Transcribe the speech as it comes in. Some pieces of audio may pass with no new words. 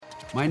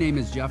My name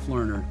is Jeff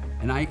Lerner,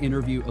 and I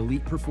interview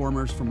elite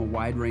performers from a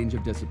wide range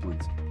of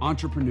disciplines: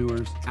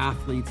 entrepreneurs,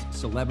 athletes,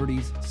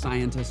 celebrities,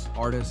 scientists,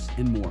 artists,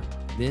 and more.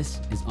 This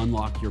is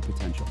Unlock Your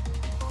Potential.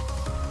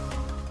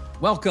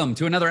 Welcome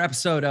to another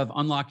episode of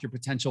Unlock Your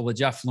Potential with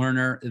Jeff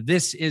Lerner.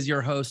 This is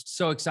your host.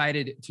 So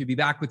excited to be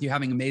back with you,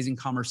 having amazing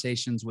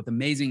conversations with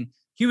amazing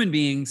human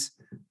beings.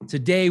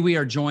 Today, we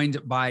are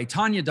joined by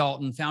Tanya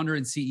Dalton, founder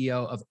and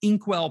CEO of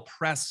Inkwell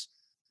Press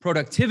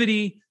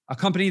Productivity, a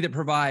company that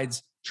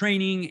provides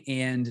training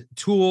and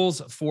tools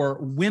for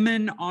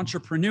women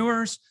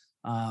entrepreneurs.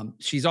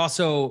 She's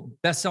also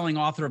best-selling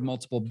author of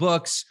multiple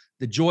books,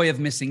 The Joy of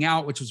Missing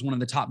Out, which was one of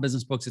the top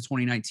business books of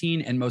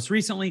 2019, and most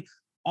recently,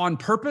 On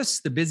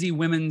Purpose, The Busy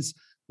Women's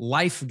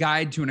Life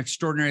Guide to an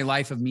Extraordinary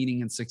Life of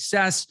Meaning and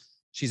Success.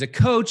 She's a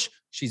coach.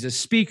 She's a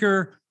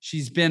speaker.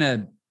 She's been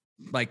a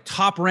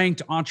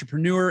top-ranked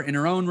entrepreneur in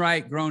her own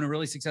right, grown a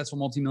really successful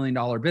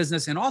multi-million-dollar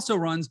business, and also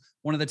runs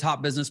one of the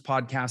top business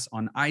podcasts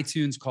on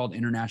iTunes called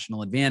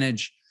International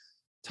Advantage.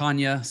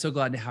 Tanya, so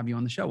glad to have you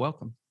on the show.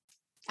 Welcome.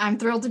 I'm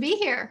thrilled to be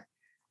here.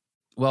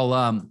 Well,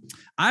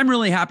 I'm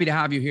really happy to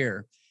have you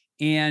here.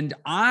 And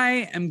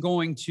I am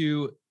going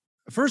to,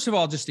 first of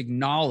all, just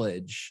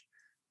acknowledge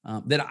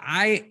that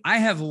I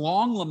have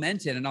long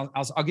lamented, and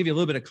I'll give you a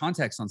little bit of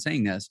context on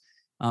saying this.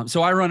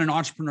 So I run an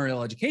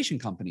entrepreneurial education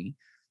company,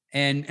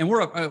 and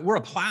we're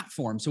a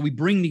platform. So we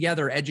bring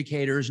together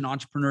educators and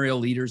entrepreneurial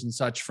leaders and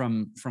such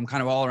from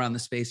kind of all around the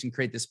space and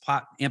create this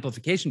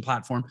amplification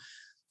platform.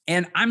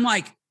 And I'm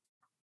like,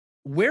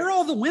 where are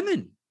all the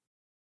women?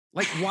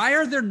 Like, why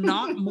are there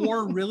not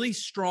more really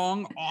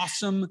strong,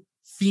 awesome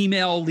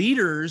female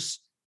leaders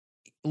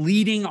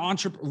leading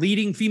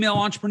female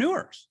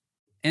entrepreneurs?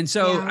 And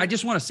so I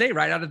just want to say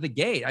right out of the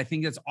gate, I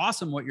think it's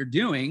awesome what you're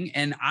doing.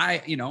 And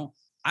I hate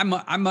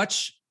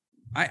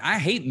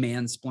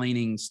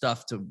mansplaining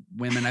stuff to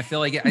women. I feel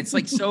like it's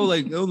like, so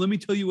like, oh, let me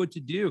tell you what to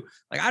do.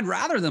 Like, I'd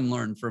rather them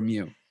learn from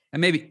you. And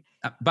maybe,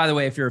 by the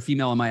way, if you're a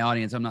female in my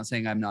audience, I'm not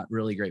saying I'm not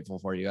really grateful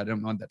for you. I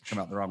don't want that to come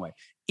out the wrong way.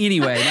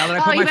 Anyway, now that I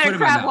put my foot in my mouth. You better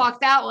crab walk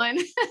that one.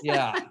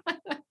 Yeah.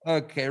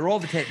 Okay. Roll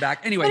the tape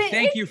back. Anyway,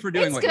 thank you for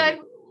doing what good.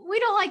 You do. We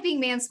don't like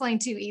being mansplained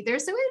to either.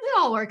 So it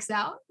all works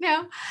out.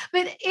 No,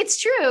 but it's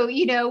true.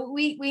 You know,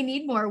 we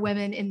need more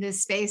women in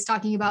this space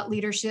talking about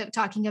leadership,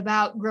 talking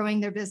about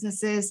growing their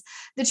businesses.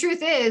 The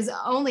truth is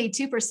only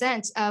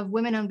 2% of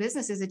women-owned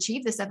businesses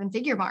achieve the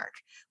 7-figure mark,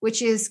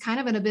 which is kind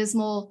of an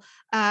abysmal,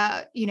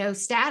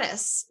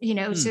 status,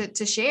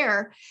 to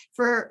share.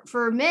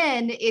 For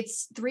men,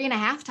 it's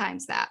 3.5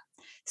 times that.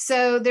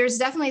 So there's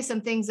definitely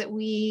some things that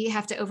we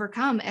have to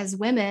overcome as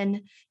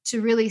women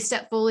to really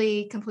step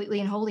fully, completely,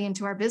 and wholly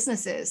into our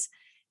businesses.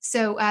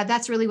 So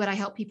that's really what I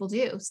help people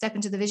do: step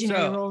into the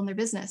visionary role in their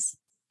business.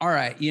 All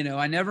right.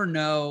 I never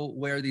know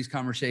where these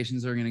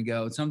conversations are going to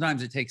go.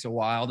 Sometimes it takes a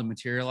while to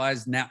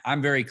materialize. Now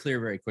I'm very clear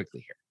very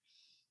quickly here.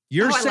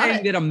 You're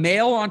saying that a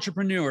male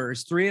entrepreneur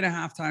is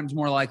 3.5 times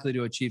more likely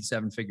to achieve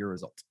 7-figure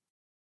results.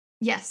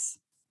 Yes,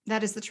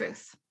 that is the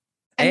truth.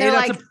 And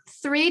they're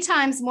 3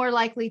 times more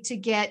likely to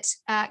get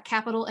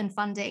capital and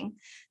funding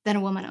than a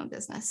woman-owned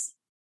business.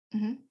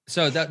 Mm-hmm.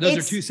 So those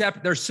are two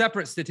separate. They're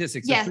separate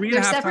statistics. Yeah, so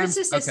they're separate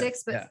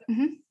statistics, okay. But. Yeah.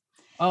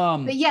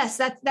 Mm-hmm. But yes,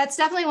 that's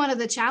definitely one of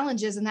the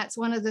challenges, and that's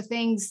one of the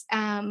things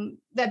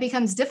that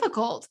becomes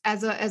difficult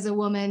as a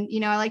woman.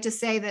 I like to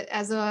say that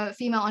as a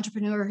female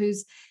entrepreneur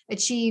who's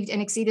achieved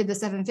and exceeded the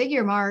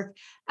 7-figure mark,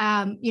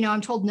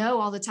 I'm told no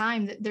all the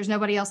time, that there's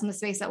nobody else in the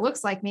space that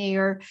looks like me.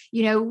 Or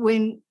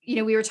when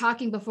we were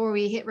talking before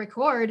we hit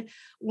record,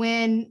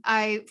 when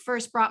I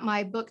first brought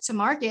my book to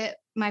market,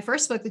 my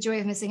first book, The Joy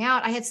of Missing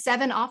Out, I had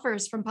 7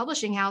 offers from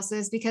publishing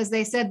houses because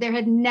they said there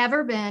had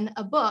never been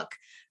a book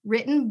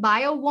written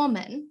by a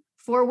woman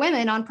for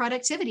women on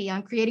productivity,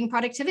 on creating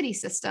productivity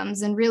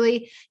systems and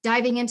really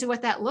diving into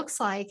what that looks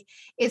like.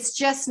 It's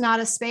just not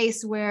a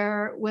space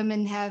where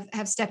women have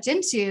stepped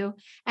into.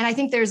 And I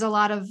think there's a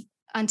lot of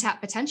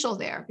untapped potential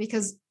there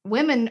because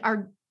women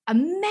are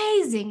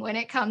amazing when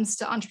it comes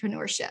to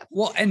entrepreneurship.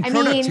 Well, and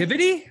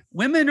productivity,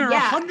 women are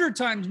 100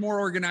 times more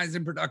organized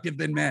and productive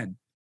than men.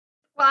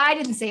 Well, I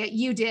didn't say it.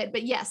 You did,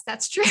 but yes,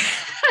 that's true.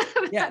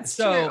 That's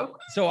true.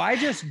 So I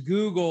just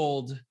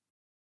Googled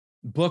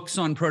books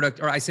on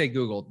or I say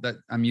Googled, that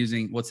I'm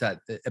using, what's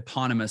that? The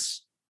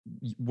eponymous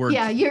word.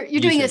 Yeah,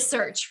 you're doing a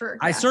search for.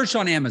 I searched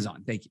on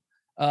Amazon. Thank you.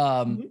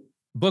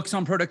 Books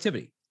on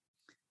productivity.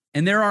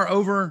 And there are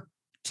over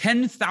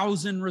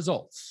 10,000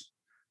 results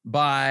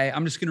by,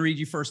 I'm just going to read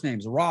you first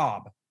names: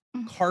 Rob,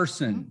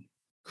 Carson,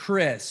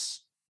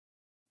 Chris.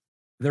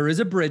 There is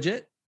a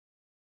Bridget.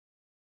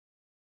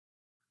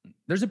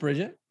 There's a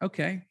Bridget.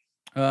 Okay.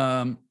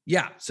 So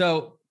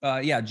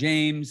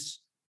James,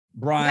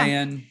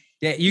 Brian.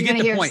 Yeah, you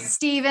get the point.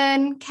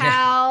 Stephen,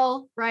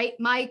 Cal, right?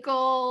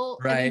 Michael.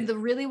 Right. I mean, the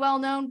really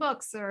well-known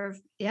books are,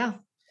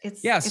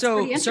 it's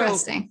pretty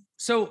interesting.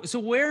 So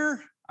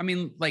where,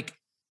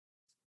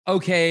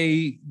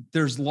 okay,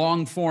 there's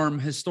long form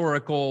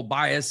historical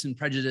bias and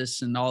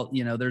prejudice and all,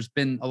 there's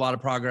been a lot of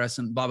progress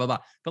and blah, blah, blah.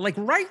 But like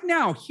right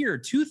now here,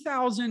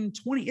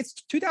 2020, it's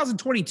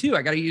 2022.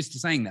 I got used to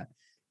saying that.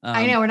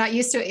 I know we're not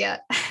used to it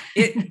yet.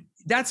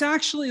 That's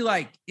actually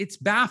like, it's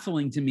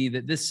baffling to me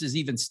that this is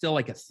even still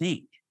like a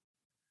thing.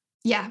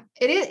 Yeah,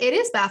 it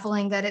is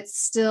baffling that it's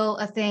still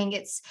a thing.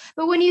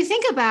 But when you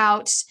think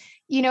about,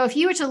 if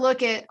you were to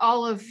look at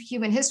all of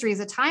human history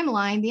as a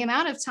timeline, the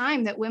amount of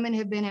time that women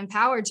have been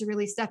empowered to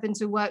really step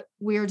into what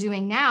we're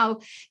doing now,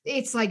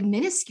 it's like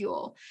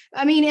minuscule.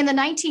 I mean, in the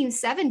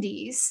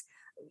 1970s,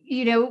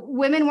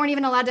 women weren't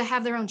even allowed to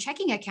have their own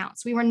checking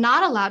accounts. We were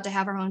not allowed to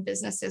have our own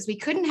businesses. We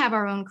couldn't have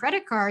our own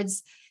credit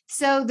cards.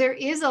 So there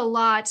is a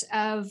lot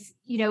of,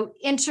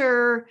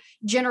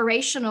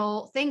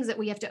 intergenerational things that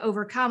we have to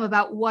overcome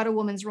about what a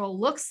woman's role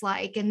looks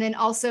like. And then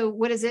also,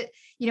 what is it,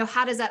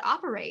 how does that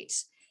operate?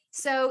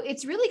 So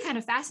it's really kind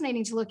of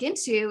fascinating to look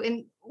into.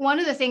 And one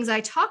of the things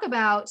I talk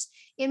about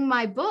in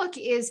my book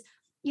is,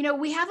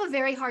 we have a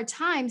very hard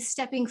time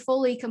stepping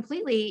fully,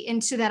 completely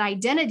into that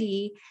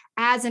identity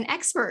as an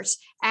expert,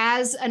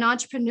 as an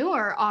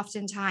entrepreneur.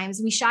 Oftentimes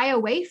we shy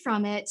away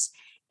from it.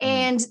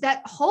 And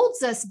that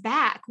holds us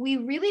back. We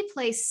really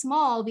play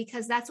small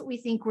because that's what we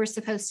think we're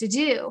supposed to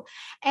do.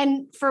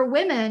 And for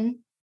women,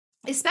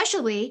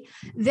 especially,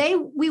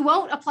 we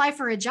won't apply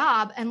for a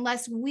job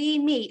unless we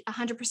meet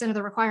 100% of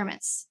the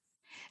requirements.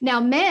 Now,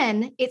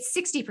 men, it's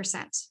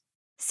 60%.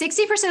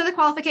 60% of the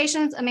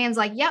qualifications, a man's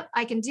like, yep,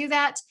 I can do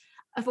that.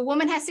 If a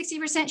woman has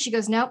 60%, she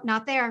goes, nope,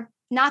 not there.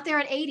 Not there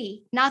at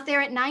 80, not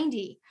there at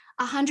 90,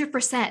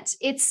 100%.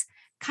 It's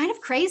kind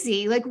of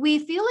crazy. Like, we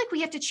feel like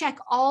we have to check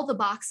all the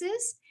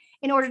boxes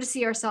in order to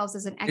see ourselves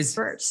as an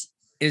expert.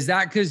 Is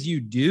that because you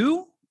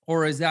do,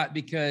 or is that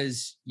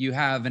because you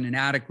have an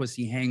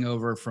inadequacy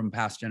hangover from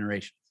past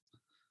generations?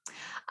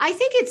 I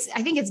think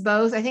it's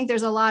both. I think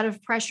there's a lot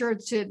of pressure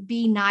to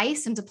be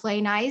nice and to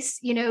play nice.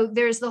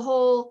 There's the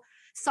whole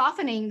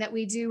softening that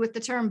we do with the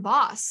term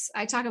boss.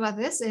 I talk about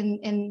this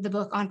in the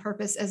book On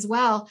Purpose as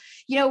well.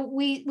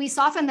 We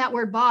soften that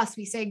word boss.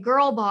 We say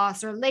girl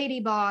boss or lady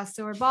boss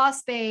or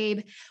boss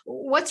babe.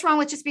 What's wrong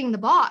with just being the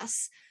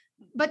boss?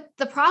 But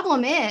the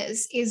problem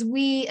is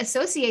we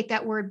associate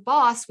that word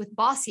boss with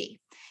bossy.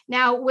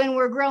 Now, when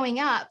we're growing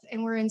up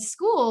and we're in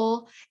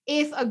school,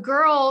 if a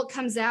girl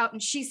comes out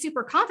and she's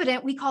super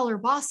confident, we call her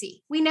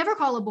bossy. We never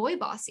call a boy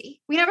bossy.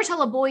 We never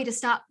tell a boy to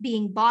stop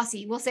being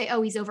bossy. We'll say,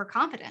 oh, he's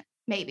overconfident,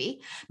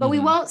 maybe, but we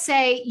won't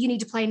say you need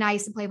to play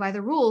nice and play by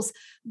the rules.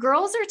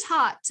 Girls are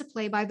taught to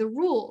play by the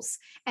rules.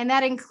 And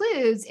that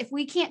includes, if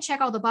we can't check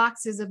all the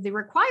boxes of the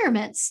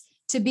requirements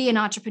to be an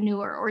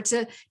entrepreneur or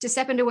to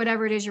step into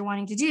whatever it is you're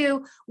wanting to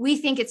do, we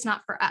think it's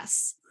not for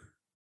us.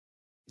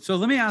 So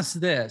let me ask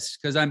this,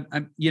 because I'm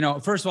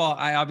first of all,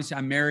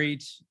 I'm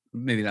married.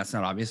 Maybe that's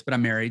not obvious, but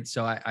I'm married.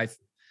 So I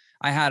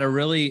had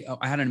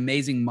an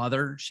amazing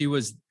mother. She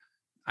was,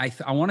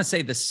 I want to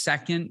say, the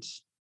second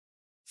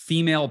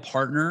female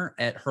partner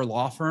at her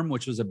law firm,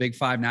 which was a Big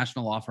 5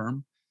 national law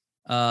firm.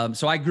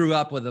 So I grew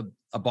up with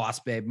a boss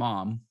babe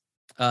mom,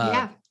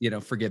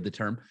 forgive the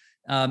term.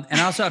 And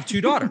I also have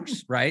 2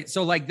 daughters, right?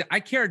 So like, I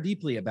care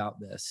deeply about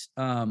this.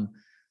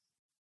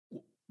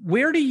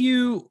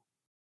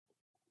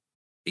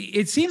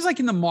 It seems like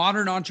in the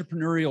modern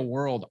entrepreneurial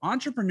world,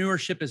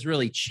 entrepreneurship has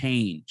really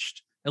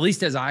changed, at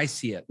least as I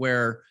see it,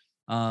 where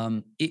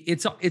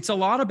it's a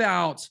lot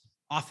about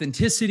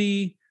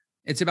authenticity.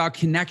 It's about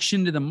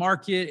connection to the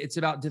market. It's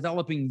about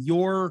developing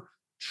your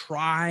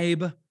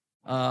tribe.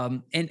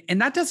 And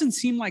that doesn't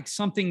seem like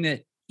something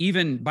that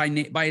even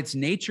by its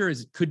nature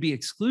could be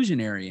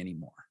exclusionary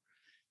anymore.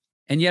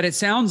 And yet it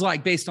sounds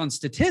like, based on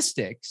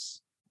statistics,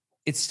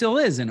 it still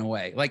is in a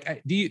way.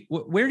 Like,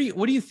 what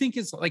do you think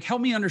is, like,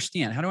 help me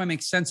understand. How do I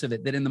make sense of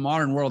it that in the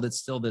modern world, it's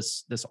still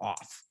this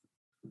off?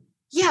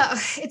 Yeah,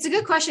 it's a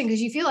good question,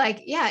 because you feel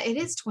like, it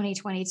is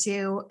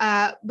 2022,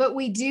 but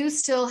we do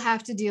still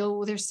have to deal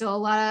with, there's still a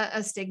lot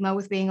of stigma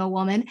with being a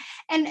woman.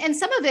 And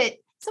some of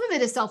it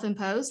is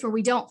self-imposed, where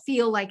we don't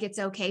feel like it's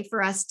okay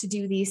for us to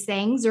do these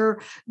things,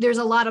 or there's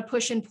a lot of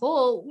push and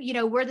pull.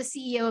 We're the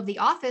CEO of the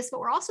office,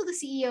 but we're also the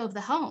CEO of the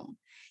home.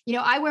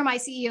 I wear my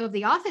CEO of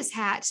the office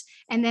hat,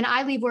 and then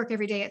I leave work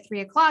every day at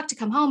 3:00 to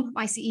come home, with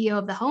my CEO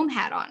of the home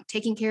hat on,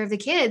 taking care of the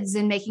kids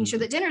and making sure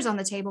that dinner's on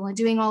the table and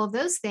doing all of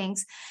those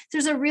things. So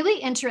there's a really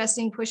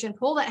interesting push and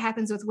pull that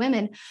happens with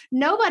women.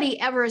 Nobody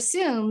ever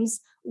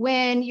assumes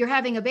when you're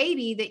having a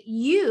baby that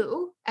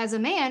you, as a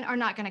man, are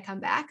not going to come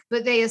back,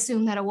 but they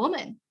assume that a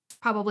woman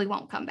probably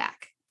won't come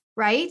back.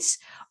 Right.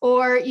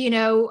 Or,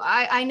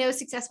 I know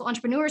successful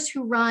entrepreneurs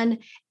who run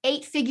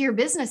 8-figure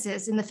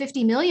businesses in the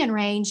 50 million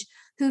range,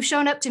 who've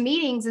shown up to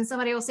meetings and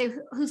somebody will say,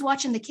 who's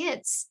watching the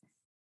kids?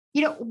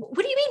 What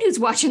do you mean who's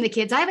watching the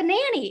kids? I have a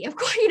nanny, of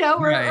course,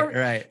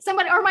 or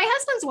somebody, or my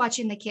husband's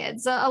watching the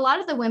kids. A lot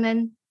of the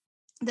women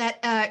that,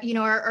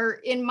 are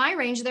in my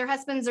range, their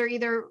husbands are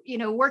either,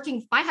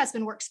 working. My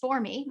husband works for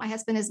me. My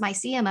husband is my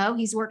CMO.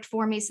 He's worked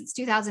for me since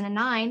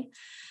 2009.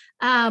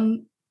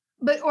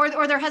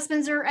 Or their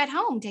husbands are at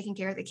home taking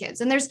care of the kids.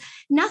 And there's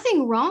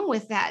nothing wrong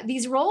with that.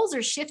 These roles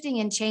are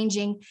shifting and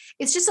changing.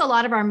 It's just a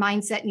lot of our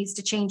mindset needs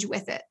to change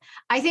with it.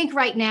 I think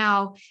right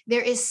now there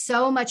is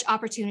so much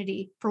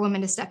opportunity for women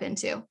to step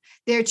into.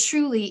 There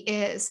truly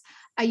is.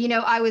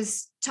 I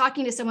was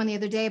talking to someone the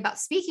other day about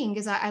speaking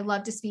because I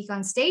love to speak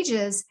on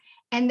stages.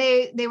 And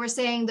they were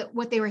saying that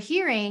what they were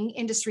hearing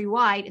industry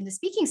wide in the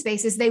speaking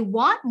space is they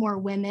want more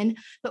women,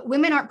 but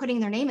women aren't putting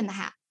their name in the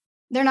hat.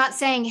 They're not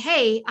saying,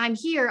 hey, I'm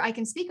here, I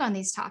can speak on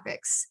these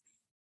topics.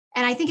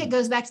 And I think it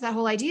goes back to that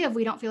whole idea of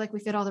we don't feel like we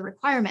fit all the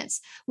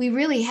requirements. We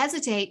really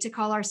hesitate to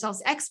call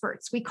ourselves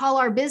experts. We call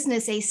our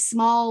business a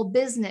small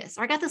business.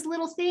 Or I got this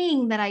little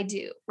thing that I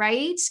do,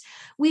 right?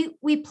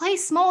 We play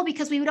small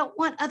because we don't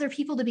want other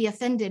people to be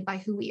offended by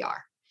who we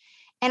are.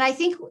 And I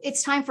think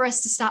it's time for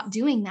us to stop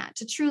doing that,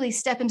 to truly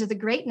step into the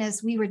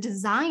greatness we were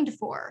designed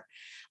for.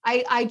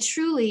 I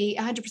truly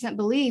 100%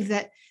 believe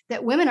that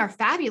women are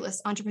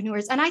fabulous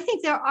entrepreneurs. And I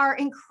think there are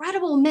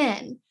incredible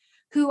men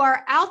who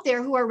are out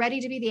there who are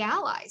ready to be the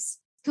allies,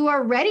 who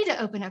are ready to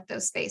open up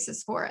those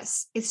spaces for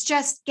us. It's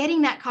just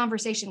getting that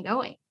conversation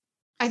going.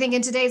 I think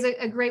in today's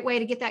a great way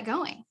to get that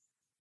going.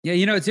 Yeah,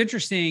 it's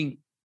interesting.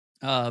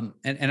 And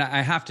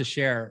I have to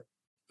share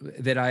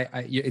that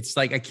it's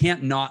like, I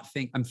can't not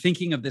think, I'm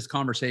thinking of this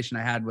conversation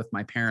I had with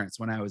my parents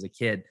when I was a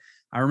kid.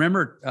 I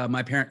remember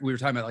we were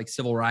talking about like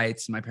civil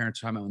rights, and my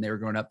parents were talking about when they were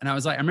growing up. And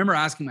I remember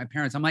asking my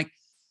parents, I'm like,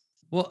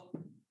 well,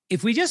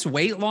 if we just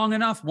wait long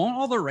enough, won't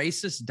all the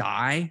racists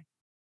die?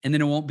 And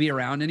then it won't be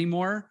around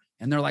anymore.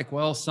 And they're like,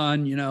 well,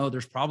 son,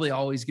 there's probably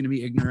always going to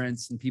be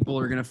ignorance and people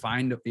are going to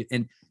find it.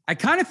 And I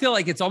kind of feel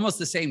like it's almost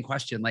the same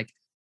question. Like,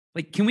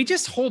 can we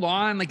just hold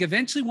on? Like,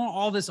 eventually won't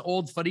all this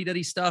old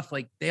fuddy-duddy stuff,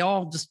 like they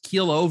all just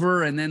keel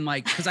over. And then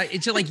cause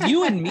it's just like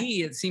you and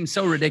me, it seems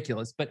so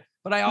ridiculous, but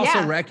I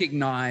also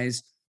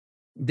recognize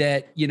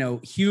that,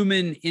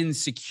 human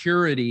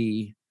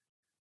insecurity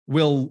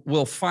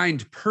will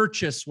find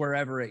purchase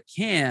wherever it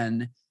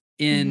can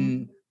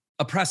in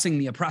oppressing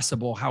the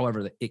oppressible,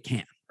 however it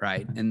can.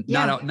 Right. And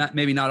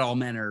maybe not all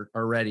men are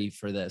ready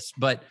for this,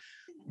 but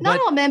not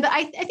all men, but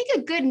I think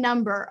a good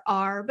number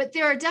are, but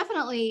there are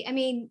definitely,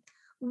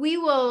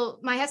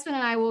 my husband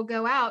and I will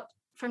go out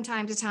from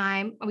time to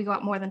time. We go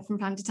out more than from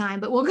time to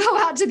time, but we'll go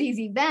out to these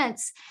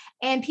events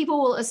and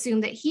people will assume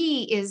that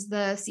he is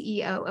the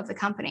CEO of the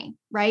company.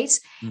 Right.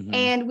 Mm-hmm.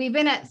 And we've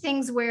been at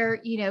things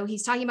where,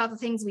 he's talking about the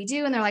things we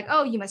do and they're like,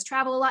 oh, you must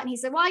travel a lot. And he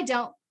said, well, I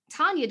don't.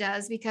 Tanya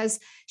does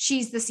because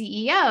she's the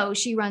CEO.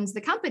 She runs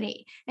the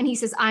company. And he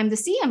says, I'm the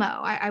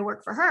CMO. I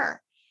work for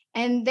her.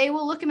 And they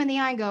will look him in the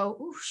eye and go,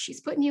 ooh,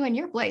 she's putting you in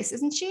your place,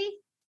 isn't she?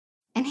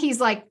 And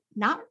he's like,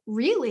 not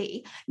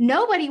really.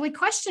 Nobody would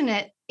question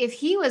it if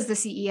he was the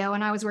CEO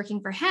and I was working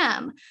for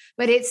him,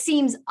 but it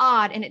seems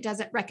odd and it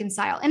doesn't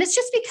reconcile. And it's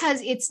just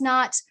because it's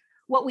not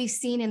what we've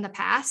seen in the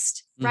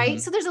past, right? Mm-hmm.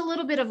 So there's a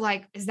little bit of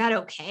like, is that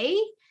okay?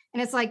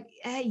 And it's like,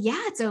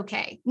 yeah, it's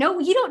okay. No,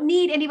 you don't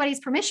need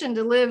anybody's permission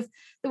to live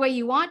the way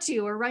you want to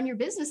or run your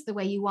business the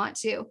way you want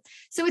to.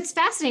 So it's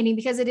fascinating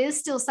because it is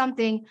still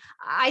something.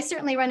 I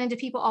certainly run into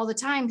people all the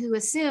time who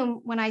assume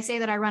when I say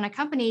that I run a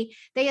company,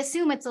 they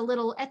assume it's a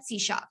little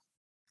Etsy shop.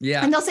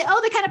 Yeah. And they'll say,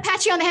 oh, they kind of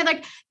pat you on the head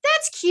like,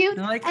 that's cute.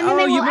 They're like, and then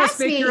oh, you must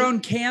make your own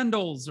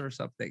candles or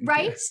something.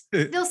 Right.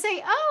 They'll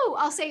say, oh,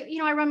 I'll say,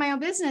 I run my own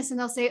business. And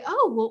they'll say,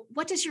 oh, well,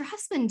 what does your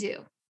husband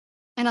do?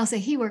 And I'll say,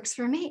 he works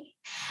for me.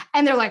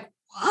 And they're like,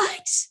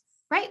 what?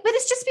 Right. But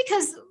it's just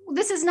because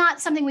this is not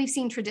something we've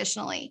seen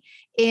traditionally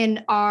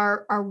in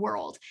our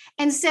world.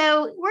 And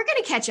so we're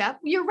going to catch up.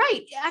 You're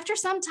right. After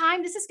some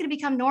time, this is going to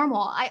become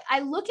normal. I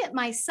look at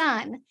my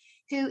son,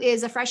 who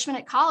is a freshman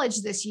at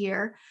college this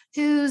year,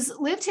 who's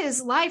lived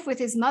his life with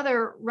his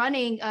mother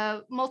running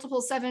a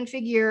multiple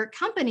 7-figure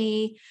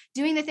company,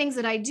 doing the things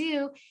that I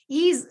do.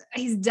 He's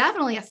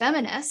definitely a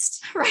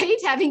feminist, right?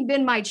 Having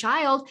been my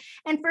child.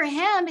 And for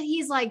him,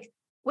 he's like,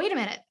 wait a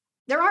minute.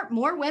 There aren't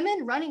more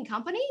women running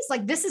companies.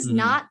 Like this is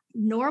not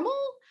normal.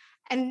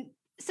 And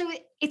so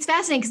it's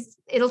fascinating because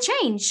it'll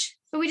change,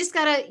 but we just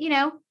gotta,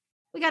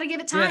 we gotta give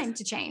it time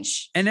to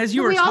change. And as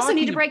we also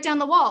need to break down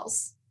the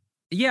walls.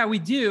 Yeah, we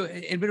do.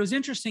 But it was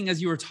interesting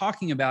as you were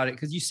talking about it,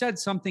 because you said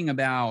something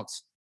about,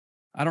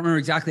 I don't remember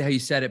exactly how you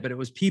said it, but it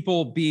was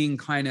people being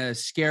kind of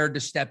scared to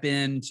step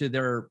into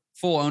their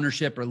full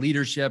ownership or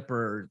leadership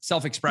or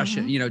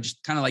self-expression,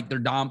 just kind of like they're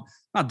not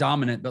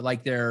dominant, but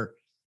like they're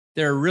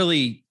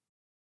really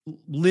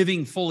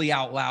living fully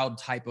out loud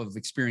type of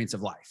experience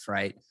of life.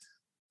 Right.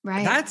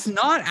 Right. That's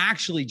not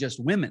actually just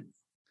women.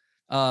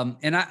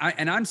 And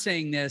I'm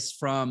saying this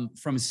from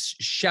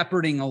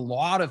shepherding a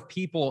lot of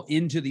people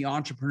into the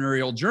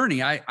entrepreneurial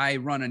journey. I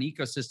run an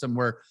ecosystem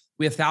where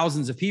we have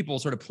thousands of people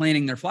sort of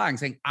planting their flag and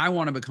saying, I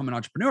want to become an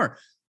entrepreneur.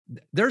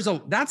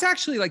 That's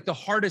actually like the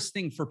hardest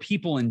thing for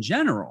people in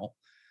general.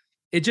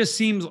 It just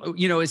seems,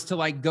 is to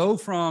like go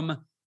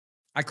from,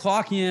 I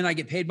clock in, I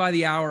get paid by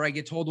the hour, I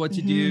get told what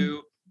to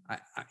do.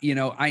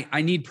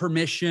 I need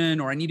permission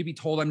or I need to be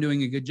told I'm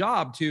doing a good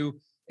job, to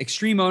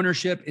extreme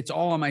ownership. It's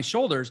all on my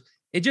shoulders.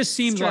 It just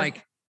seems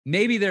like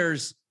maybe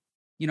there's,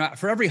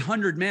 for every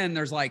 100 men,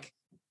 there's like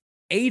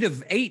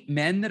 8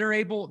 men that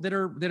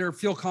are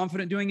feel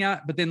confident doing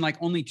that, but then like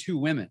only 2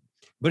 women,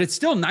 but it's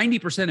still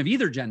 90% of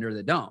either gender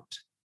that don't.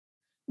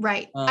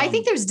 Right. I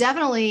think there's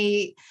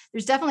definitely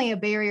a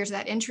barrier to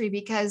that entry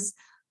because,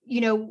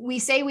 we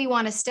say we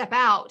want to step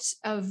out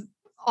of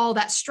all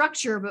that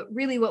structure, but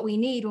really what we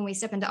need when we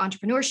step into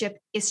entrepreneurship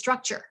is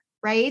structure.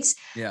 Right.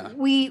 Yeah.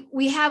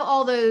 We have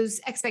all those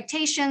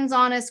expectations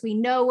on us. We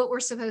know what we're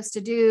supposed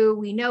to do.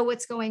 We know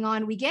what's going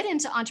on. We get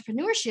into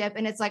entrepreneurship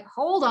and it's like,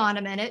 hold on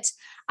a minute.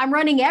 I'm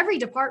running every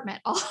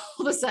department all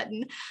of a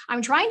sudden.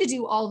 I'm trying to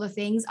do all the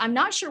things. I'm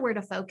not sure where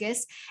to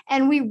focus,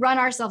 and we run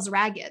ourselves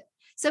ragged.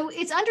 So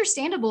it's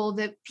understandable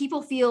that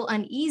people feel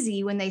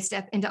uneasy when they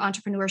step into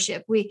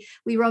entrepreneurship. We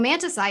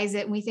romanticize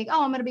it and we think,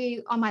 oh, I'm going to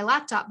be on my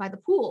laptop by the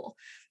pool.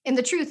 And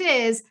the truth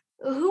is,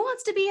 who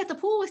wants to be at the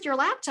pool with your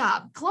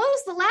laptop?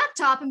 Close the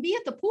laptop and be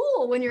at the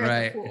pool when you're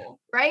at the pool,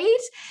 right?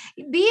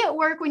 Be at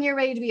work when you're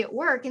ready to be at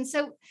work. And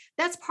so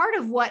that's part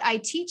of what I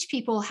teach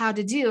people how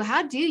to do.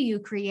 How do you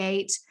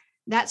create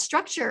that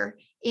structure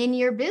in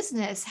your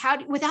business?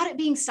 Without it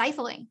being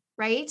stifling,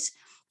 right?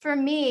 For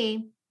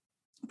me,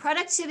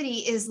 productivity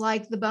is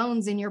like the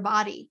bones in your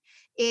body.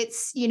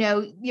 It's,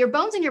 your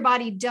bones in your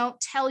body don't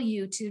tell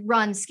you to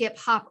run, skip,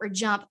 hop, or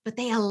jump, but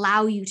they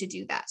allow you to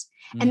do that.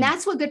 And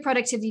that's what good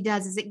productivity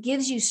does, is it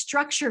gives you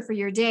structure for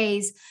your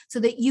days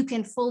so that you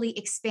can fully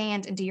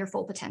expand into your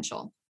full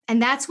potential.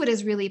 And that's what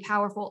is really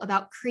powerful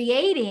about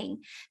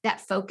creating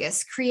that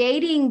focus,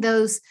 creating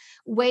those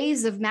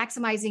ways of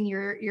maximizing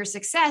your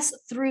success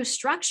through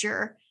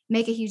structure,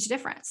 make a huge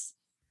difference.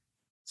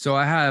 So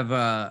I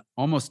have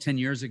almost 10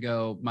 years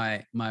ago,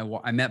 I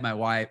met my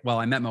wife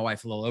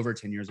a little over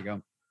 10 years ago.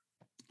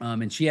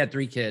 And she had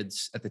 3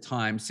 kids at the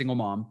time, single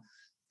mom,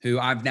 who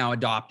I've now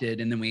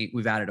adopted. And then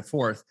we've added a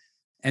 4th.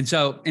 And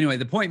so anyway,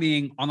 the point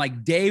being, on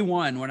like day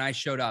 1, when I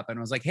showed up and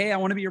I was like, hey, I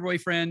want to be your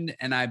boyfriend,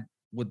 and I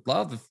would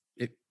love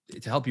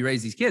to help you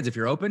raise these kids if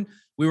you're open.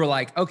 We were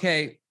like,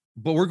 okay,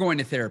 but we're going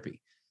to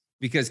therapy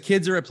because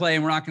kids are at play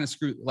and we're not going to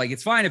screw, like,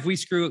 it's fine if we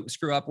screw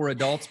up, we're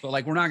adults, but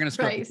like, we're not going to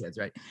screw up the kids.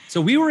 Right.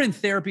 So we were in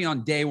therapy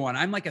on day 1.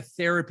 I'm like a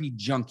therapy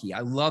junkie.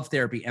 I love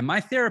therapy. And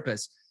my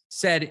therapist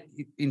said,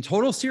 in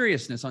total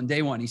seriousness, on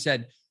day 1, he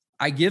said,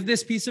 I give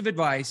this piece of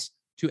advice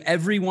to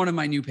every one of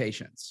my new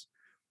patients.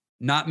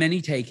 Not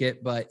many take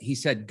it, but he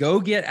said, go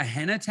get a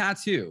henna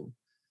tattoo,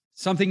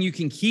 something you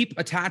can keep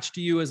attached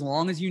to you as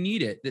long as you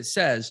need it, that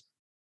says,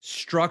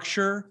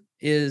 structure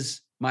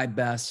is my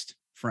best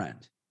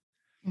friend.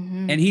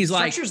 Mm-hmm. And he's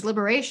like, structure's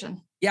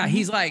liberation. Yeah. Mm-hmm.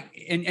 He's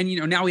like, and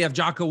now we have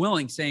Jocko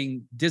Willink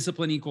saying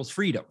discipline equals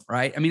freedom,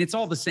 right? I mean, it's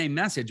all the same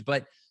message,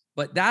 but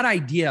that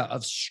idea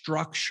of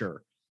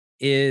structure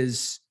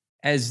is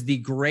as the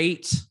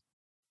great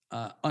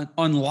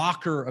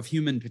unlocker of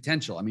human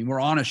potential. I mean,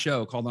 we're on a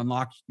show called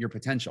Unlock Your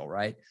Potential,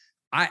 right?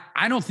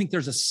 I don't think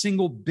there's a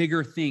single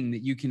bigger thing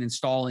that you can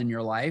install in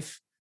your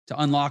life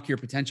to unlock your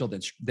potential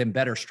than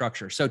better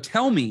structure. So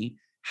tell me,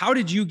 how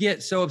did you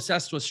get so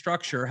obsessed with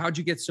structure? How'd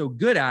you get so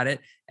good at it?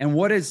 And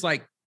what is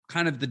like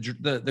kind of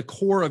the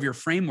core of your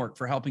framework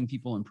for helping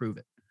people improve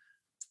it?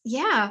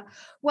 Yeah.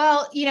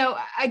 Well,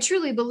 I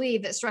truly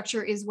believe that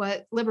structure is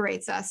what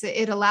liberates us.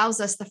 It allows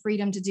us the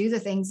freedom to do the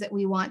things that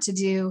we want to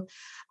do.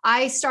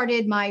 I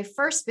started my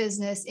first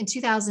business in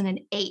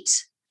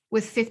 2008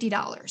 with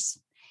 $50.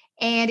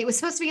 And it was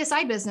supposed to be a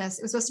side business.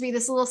 It was supposed to be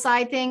this little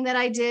side thing that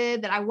I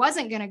did, that I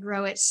wasn't going to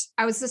grow it.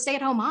 I was a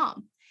stay-at-home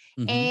mom.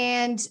 Mm-hmm.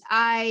 And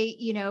I,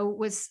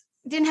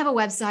 didn't have a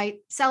website,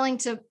 selling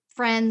to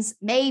friends,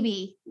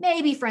 maybe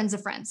friends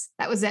of friends.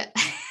 That was it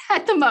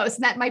at the most.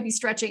 And that might be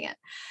stretching it.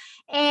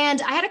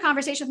 And I had a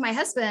conversation with my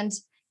husband,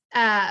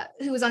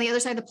 who was on the other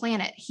side of the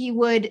planet. He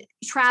would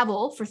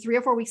travel for 3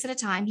 or 4 weeks at a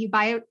time. He'd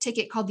buy a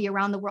ticket called the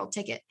Around the World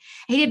ticket.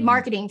 He did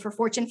marketing for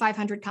Fortune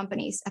 500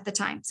 companies at the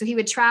time. So he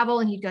would travel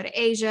and he'd go to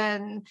Asia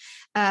and,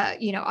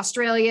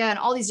 Australia and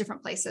all these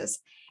different places.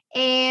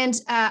 And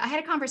I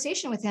had a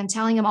conversation with him,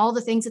 telling him all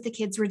the things that the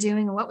kids were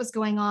doing and what was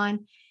going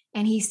on.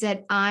 And he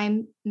said,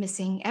 I'm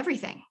missing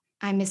everything.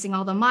 I'm missing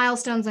all the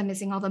milestones. I'm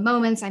missing all the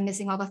moments. I'm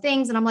missing all the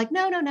things. And I'm like,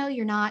 no,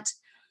 you're not.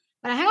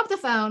 But I hung up the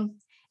phone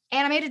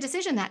and I made a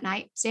decision that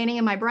night, standing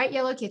in my bright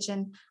yellow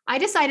kitchen. I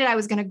decided I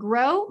was going to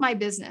grow my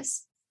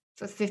business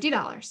with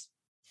 $50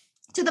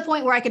 to the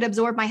point where I could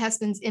absorb my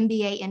husband's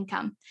MBA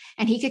income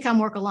and he could come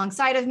work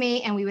alongside of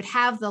me and we would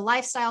have the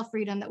lifestyle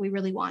freedom that we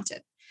really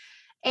wanted.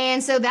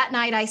 And so that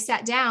night I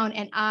sat down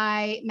and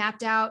I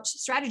mapped out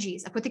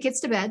strategies. I put the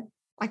kids to bed.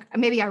 Like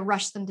maybe I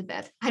rushed them to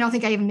bed. I don't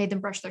think I even made them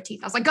brush their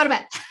teeth. I was like, go to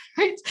bed,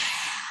 right?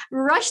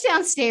 Rushed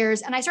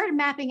downstairs and I started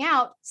mapping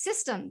out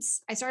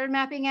systems. I started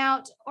mapping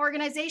out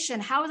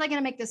organization. How was I going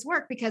to make this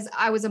work? Because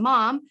I was a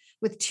mom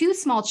with 2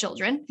 small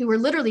children who were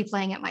literally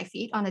playing at my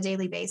feet on a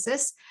daily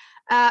basis,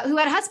 who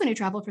had a husband who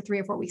traveled for 3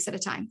 or 4 weeks at a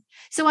time.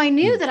 So I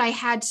knew that I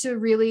had to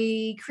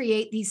really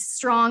create these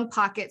strong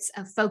pockets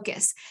of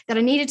focus, that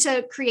I needed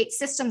to create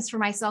systems for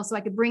myself so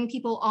I could bring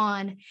people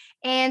on.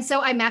 And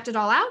so I mapped it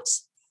all out.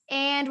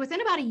 And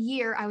within about a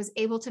year, I was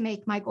able to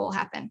make my goal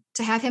happen,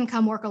 to have him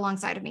come work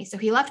alongside of me. So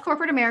he left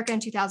corporate America in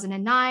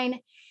 2009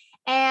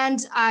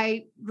 and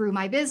I grew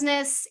my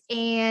business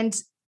and,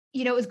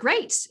 it was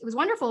great. It was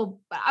wonderful.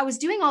 But I was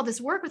doing all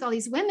this work with all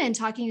these women,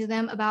 talking to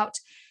them about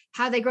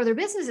how they grow their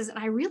businesses. And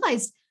I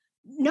realized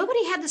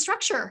nobody had the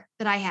structure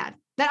that I had.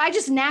 that I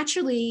just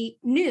naturally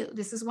knew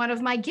this is one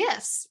of my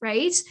gifts,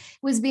 right?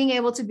 Was being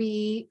able to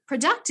be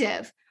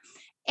productive.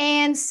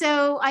 And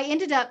so I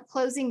ended up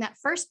closing that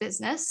first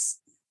business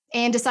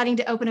and deciding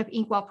to open up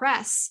Inkwell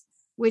Press,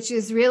 which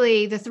is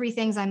really the three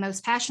things I'm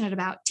most passionate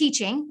about: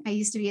 teaching. I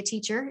used to be a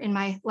teacher in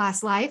my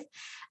last life,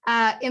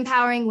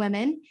 empowering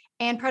women,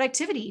 and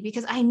productivity,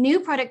 because I knew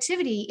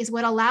productivity is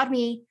what allowed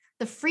me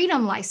the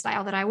freedom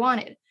lifestyle that I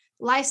wanted.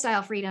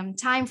 Lifestyle freedom,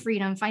 time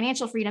freedom,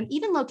 financial freedom,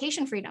 even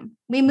location freedom.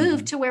 We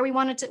moved to where we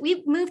wanted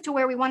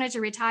to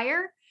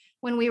retire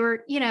when we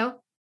were,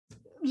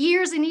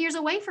 years and years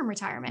away from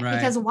retirement,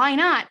 because why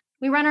not?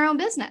 We run our own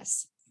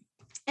business.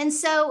 And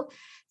so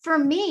for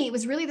me, it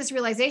was really this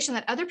realization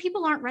that other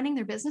people aren't running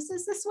their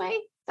businesses this way.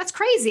 That's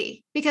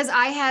crazy, because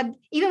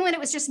even when it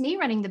was just me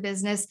running the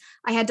business,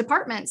 I had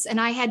departments and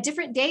I had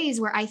different days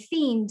where I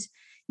themed,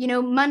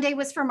 Monday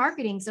was for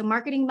marketing. So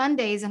marketing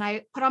Mondays, and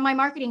I put on my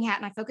marketing hat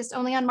and I focused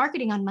only on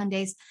marketing on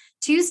Mondays.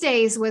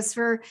 Tuesdays was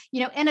for,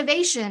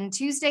 innovation.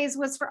 Tuesdays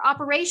was for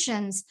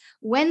operations.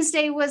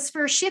 Wednesday was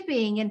for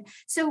shipping. And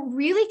so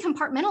really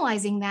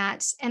compartmentalizing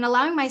that and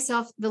allowing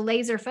myself the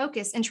laser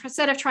focus, and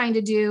instead of trying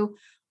to do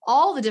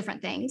all the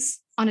different things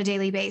on a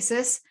daily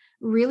basis,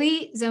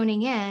 really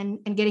zoning in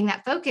and getting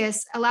that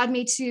focus allowed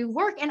me to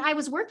work. And I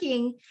was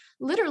working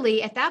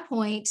literally at that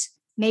point,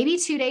 maybe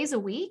 2 days a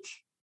week,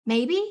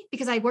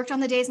 because I worked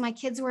on the days my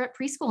kids were at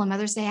preschool and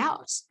Mother's Day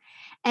out.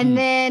 And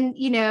then,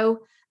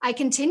 I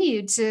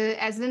continued to,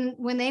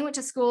 when they went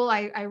to school,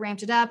 I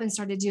ramped it up and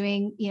started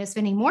doing,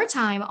 spending more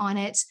time on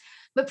it.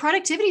 But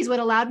productivity is what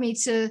allowed me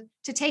to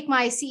take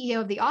my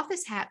CEO of the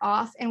office hat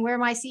off and wear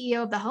my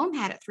CEO of the home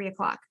hat at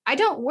 3:00. I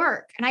don't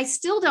work, and I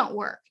still don't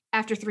work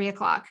after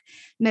 3:00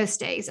 most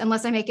days,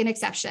 unless I make an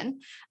exception,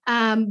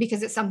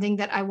 because it's something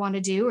that I want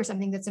to do or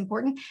something that's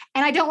important.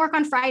 And I don't work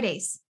on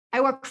Fridays. I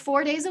work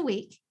 4 days a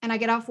week, and I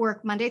get off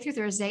work Monday through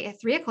Thursday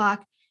at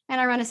 3:00, and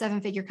I run a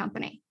 7-figure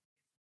company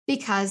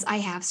because I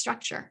have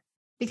structure,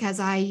 because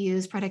I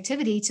use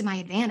productivity to my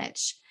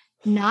advantage,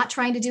 not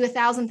trying to do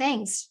 1,000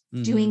 things,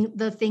 doing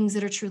the things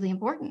that are truly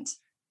important.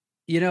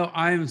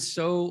 I'm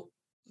so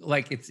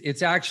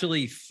it's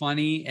actually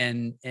funny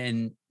and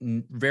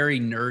very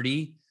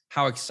nerdy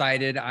how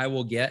excited I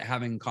will get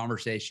having a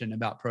conversation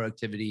about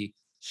productivity,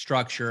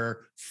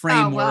 structure,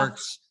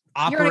 frameworks,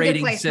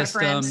 operating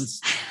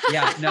systems.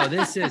 Yeah, no,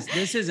 this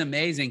is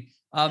amazing.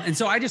 And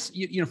so I just,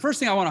 first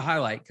thing I want to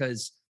highlight,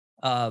 because,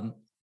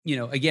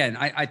 again,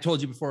 I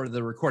told you before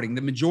the recording,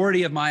 the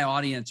majority of my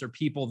audience are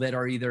people that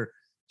are either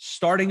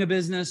starting a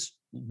business,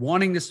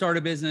 wanting to start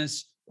a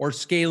business, or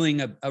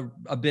scaling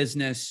a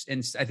business.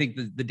 And I think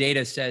the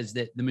data says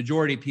that the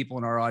majority of people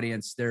in our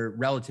audience, they're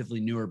relatively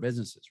newer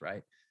businesses,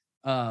 right?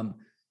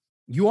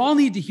 You all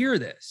need to hear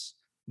this,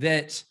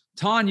 that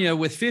Tanya,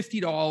 with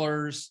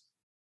 $50,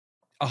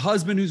 a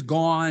husband who's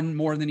gone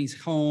more than he's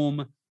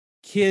home,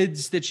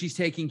 kids that she's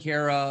taking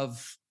care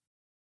of,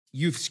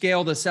 you've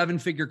scaled a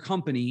 7-figure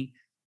company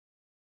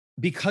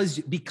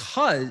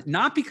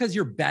not because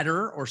you're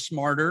better or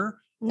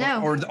smarter,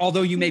 or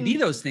although you may be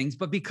those things,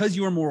 but because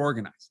you are more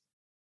organized.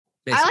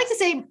 Basically. I like to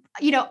say,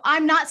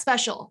 I'm not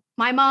special.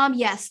 My mom,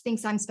 yes,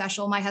 thinks I'm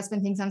special. My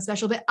husband thinks I'm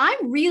special, but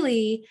I'm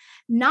really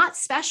not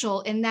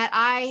special in that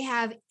I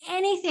have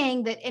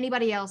anything that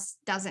anybody else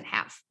doesn't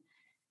have.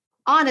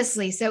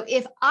 Honestly. So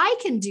if I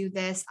can do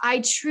this, I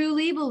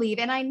truly believe,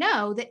 and I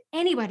know that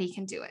anybody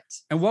can do it.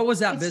 And what was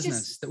that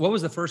business? What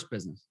was the first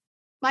business?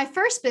 My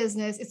first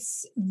business,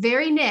 it's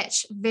very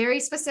niche, very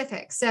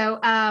specific. So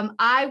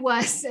I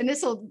was, and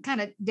this will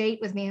kind of date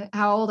with me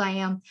how old I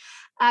am.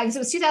 Because it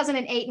was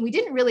 2008 and we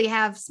didn't really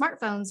have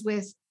smartphones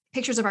with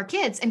pictures of our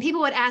kids. And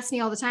people would ask me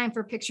all the time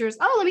for pictures.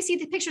 Oh, let me see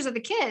the pictures of the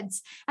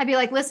kids. I'd be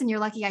like, listen, you're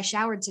lucky I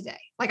showered today.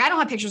 Like, I don't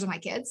have pictures of my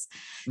kids.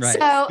 Right.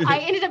 So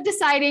I ended up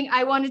deciding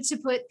I wanted to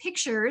put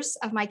pictures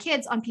of my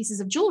kids on pieces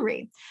of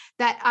jewelry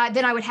that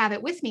then I would have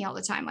it with me all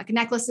the time, like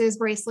necklaces,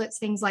 bracelets,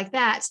 things like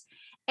that.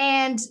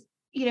 And,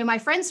 my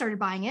friends started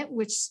buying it,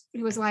 which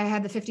was why I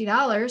had the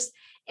 $50.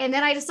 And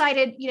then I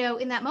decided,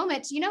 in that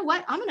moment,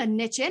 what? I'm going to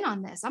niche in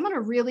on this. I'm going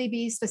to really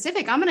be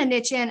specific. I'm going to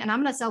niche in and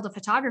I'm going to sell to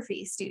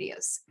photography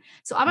studios.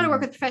 So I'm going to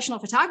work with professional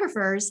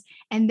photographers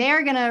and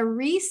they're going to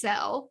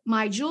resell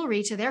my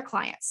jewelry to their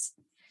clients.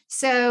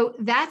 So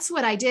that's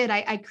what I did.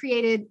 I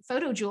created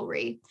photo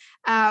jewelry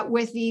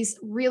with these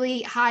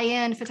really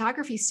high-end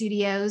photography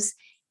studios.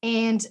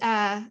 And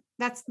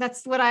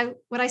that's what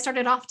I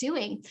started off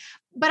doing.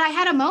 But I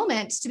had a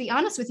moment, to be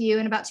honest with you,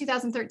 in about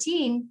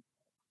 2013,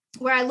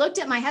 where I looked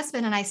at my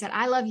husband and I said,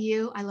 I love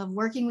you. I love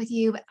working with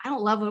you, but I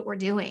don't love what we're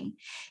doing.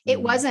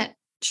 It wasn't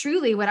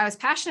truly what I was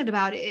passionate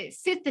about. It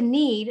fit the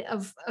need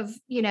of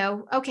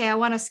okay, I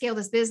want to scale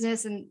this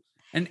business. And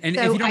so if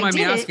you don't mind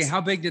me asking, how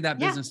big did that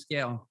business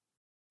scale?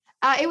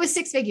 It was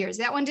 6 figures.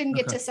 That one didn't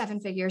get to 7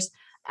 figures.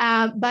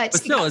 But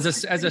still, as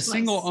a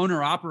single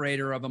owner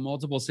operator of a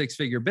multiple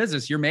 6-figure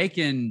business, you're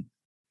making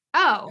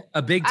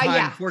a big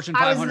time Fortune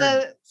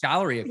 500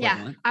 salary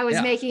equivalent. I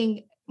was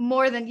making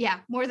more than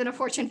a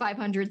Fortune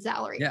 500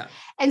 salary. Yeah.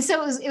 And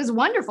so it was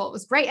wonderful. It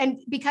was great.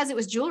 And because it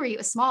was jewelry, it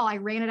was small, I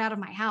ran it out of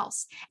my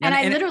house. And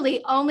I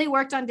literally only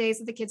worked on days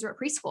that the kids were at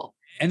preschool.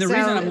 And the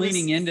reason I'm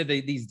leaning into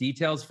these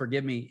details,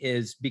 forgive me,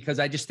 is because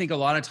I just think a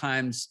lot of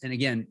times, and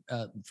again,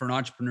 for an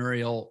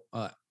entrepreneurial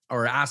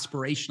or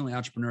aspirationally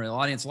entrepreneurial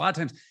audience, a lot of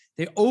times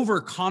they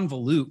over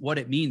convolute what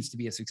it means to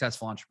be a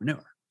successful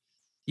entrepreneur.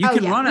 You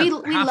can run a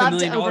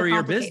 $500,000 a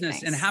year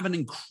business and have an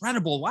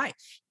incredible life.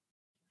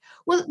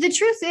 Well, the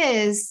truth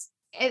is,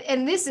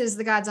 and this is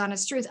the God's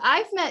honest truth,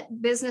 I've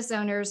met business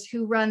owners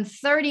who run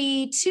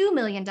 $32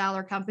 million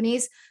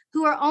companies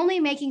who are only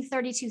making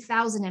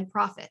 $32,000 in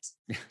profit.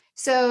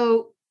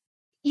 So,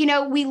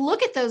 we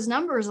look at those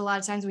numbers a lot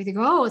of times. We think,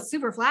 oh, it's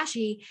super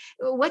flashy.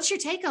 What's your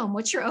take home?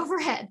 What's your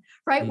overhead,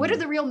 right? What are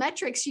the real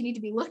metrics you need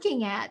to be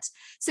looking at?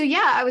 So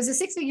yeah, I was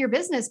a 6-figure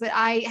business, but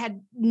I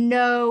had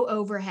no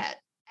overhead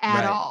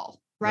at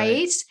all,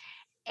 right?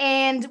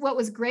 And what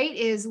was great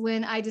is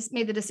when I just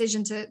made the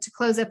decision to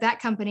close up that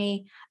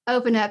company,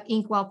 open up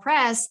Inkwell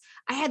Press,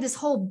 I had this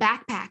whole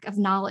backpack of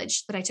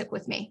knowledge that I took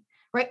with me,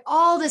 right?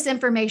 All this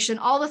information,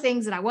 all the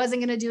things that I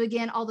wasn't going to do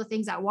again, all the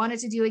things I wanted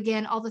to do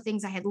again, all the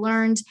things I had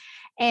learned.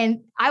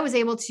 And I was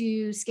able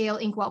to scale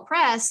Inkwell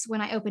Press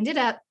when I opened it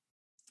up.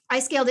 I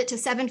scaled it to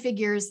 7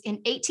 figures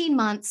in 18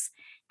 months,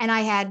 and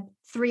I had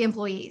 3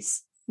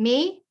 employees,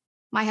 me,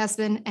 my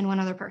husband, and one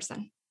other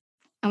person.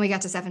 And we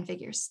got to 7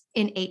 figures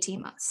in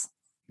 18 months.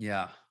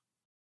 Yeah.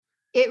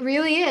 It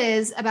really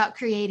is about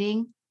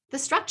creating the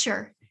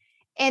structure.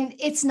 And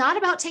it's not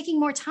about taking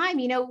more time.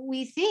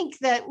 We think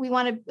that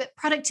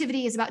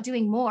productivity is about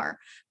doing more.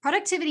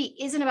 Productivity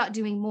isn't about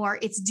doing more.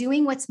 It's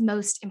doing what's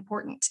most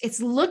important. It's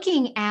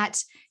looking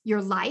at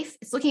your life.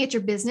 It's looking at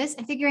your business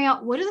and figuring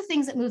out what are the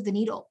things that move the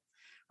needle,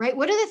 right?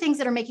 What are the things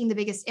that are making the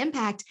biggest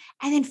impact?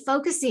 And then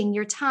focusing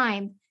your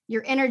time,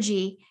 your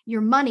energy,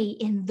 your money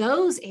in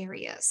those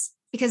areas,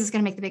 because it's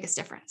going to make the biggest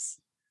difference.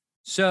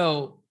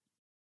 So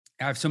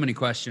I have so many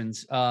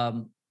questions.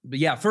 But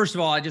yeah, first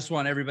of all, I just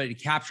want everybody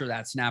to capture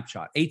that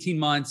snapshot. 18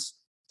 months,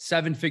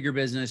 7-figure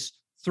business,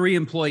 3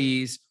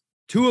 employees,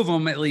 2 of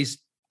them at least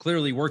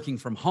clearly working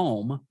from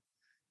home.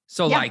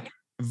 So like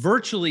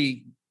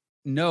virtually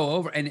no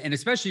over, and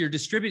especially you're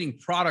distributing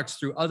products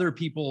through other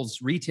people's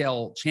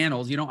retail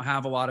channels. You don't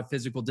have a lot of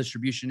physical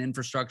distribution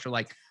infrastructure.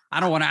 Like, I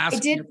don't want to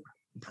ask your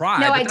pride.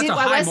 No, I did.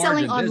 I was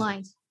selling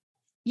online.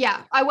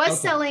 Yeah, I was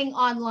selling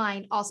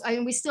online also. I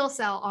mean, we still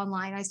sell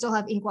online. I still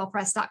have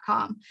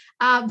inkwellpress.com.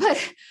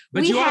 But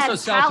you also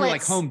sell through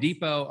like Home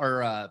Depot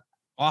or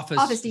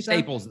Office Depot.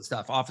 Staples and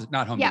stuff.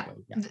 Not Home Depot.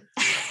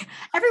 Yeah.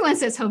 Everyone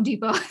says Home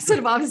Depot instead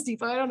of Office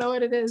Depot. I don't know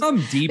what it is.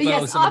 Some Depot. But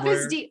yes,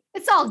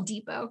 it's all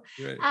Depot.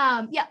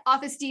 Right.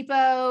 Office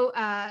Depot,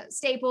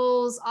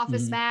 Staples,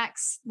 Office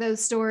Max,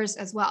 those stores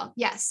as well.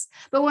 Yes.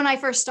 But when I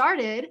first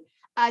started,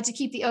 to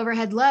keep the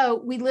overhead low,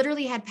 we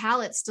literally had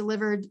pallets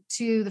delivered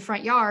to the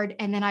front yard,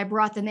 and then I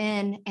brought them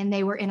in, and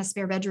they were in a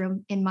spare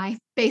bedroom in my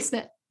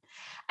basement.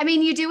 I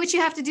mean, you do what you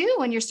have to do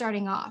when you're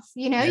starting off.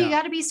 You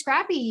got to be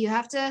scrappy. You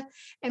have to.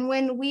 And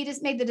when we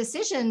just made the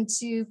decision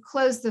to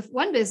close the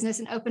one business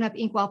and open up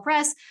Inkwell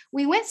Press,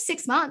 we went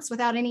 6 months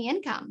without any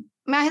income.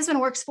 My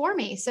husband works for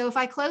me. So if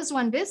I closed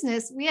one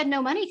business, we had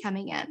no money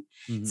coming in.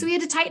 Mm-hmm. So we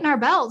had to tighten our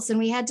belts, and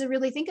we had to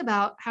really think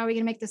about how are we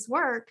going to make this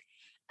work.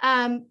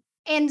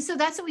 And so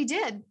that's what we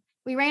did.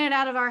 We ran it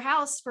out of our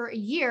house for a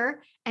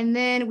year, and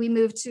then we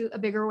moved to a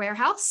bigger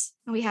warehouse,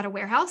 and we had a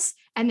warehouse,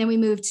 and then we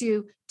moved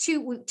to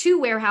two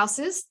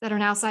warehouses that are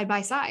now side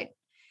by side.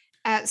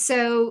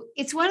 So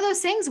it's one of those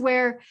things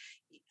where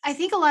I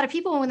think a lot of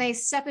people, when they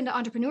step into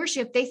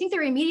entrepreneurship, they think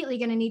they're immediately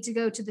going to need to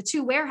go to the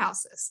 2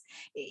 warehouses.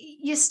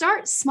 You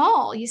start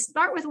small, you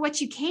start with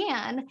what you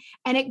can,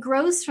 and it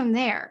grows from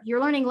there.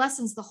 You're learning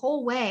lessons the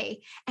whole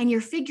way, and you're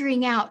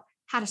figuring out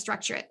how to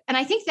structure it. And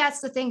I think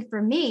that's the thing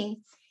for me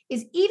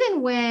is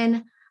even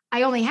when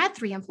I only had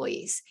 3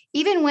 employees,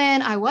 even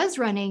when I was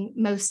running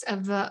most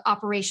of the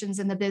operations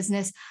in the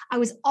business, I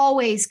was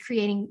always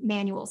creating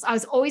manuals. I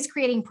was always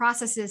creating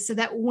processes so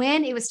that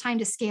when it was time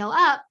to scale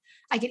up,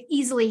 I could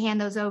easily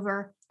hand those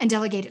over and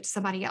delegate it to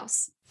somebody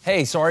else.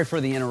 Hey, sorry for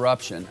the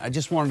interruption. I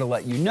just wanted to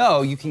let you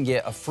know you can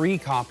get a free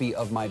copy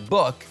of my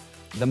book,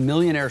 The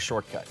Millionaire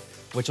Shortcut,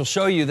 which will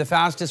show you the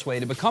fastest way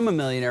to become a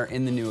millionaire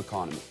in the new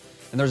economy.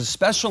 And there's a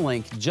special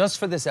link just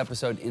for this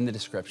episode in the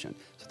description.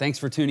 So thanks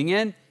for tuning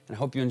in, and I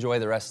hope you enjoy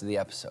the rest of the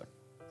episode.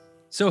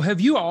 So have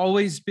you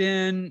always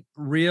been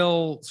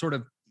real sort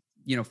of,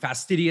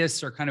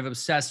 fastidious or kind of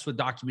obsessed with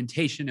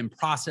documentation and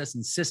process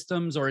and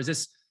systems, or is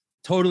this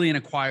totally an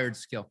acquired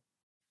skill?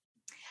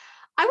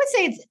 I would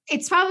say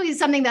it's probably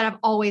something that I've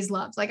always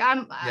loved. Like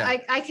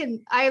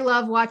I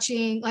love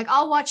watching, like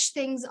I'll watch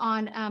things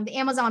on the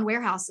Amazon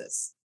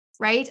warehouses.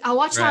 Right. I'll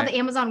watch how the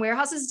Amazon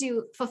warehouses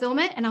do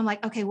fulfillment. And I'm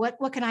like, okay,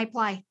 what can I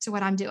apply to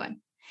what I'm doing?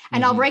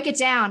 And I'll break it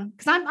down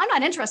because I'm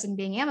not interested in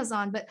being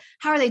Amazon, but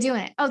how are they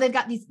doing it? Oh, they've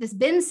got this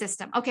bin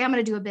system. Okay. I'm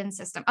going to do a bin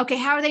system. Okay.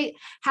 How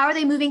are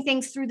they moving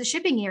things through the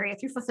shipping area,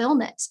 through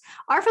fulfillment?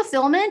 Our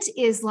fulfillment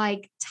is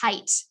like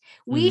tight.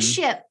 We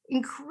ship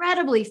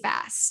incredibly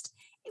fast.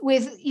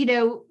 with,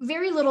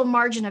 very little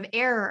margin of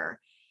error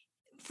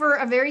for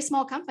a very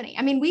small company.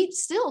 I mean, we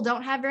still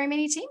don't have very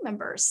many team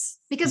members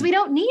because we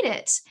don't need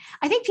it.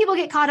 I think people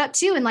get caught up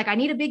too in like, I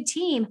need a big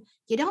team.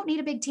 You don't need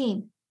a big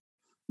team.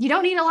 You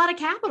don't need a lot of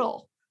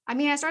capital. I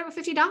mean, I started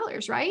with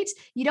 $50, right?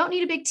 You don't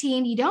need a big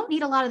team. You don't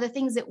need a lot of the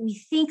things that we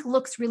think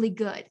looks really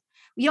good.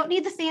 You don't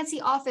need the fancy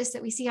office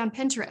that we see on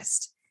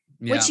Pinterest.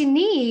 Yeah. What you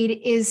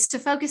need is to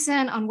focus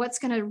in on what's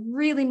going to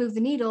really move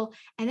the needle.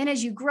 And then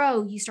as you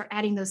grow, you start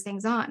adding those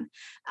things on.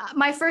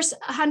 My first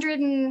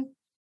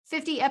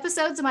 150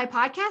 episodes of my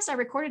podcast, I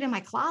recorded in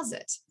my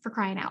closet, for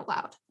crying out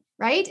loud,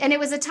 right? And it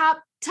was a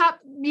top,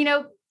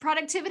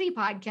 productivity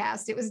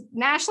podcast. It was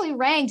nationally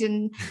ranked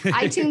and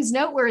iTunes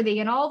noteworthy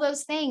and all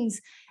those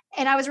things.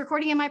 And I was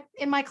recording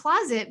in my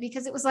closet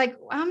because it was like,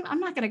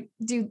 I'm not going to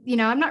do,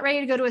 I'm not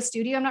ready to go to a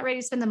studio. I'm not ready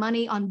to spend the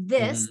money on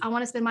this. I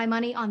want to spend my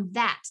money on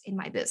that in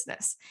my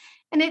business.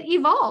 And it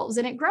evolves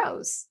and it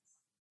grows.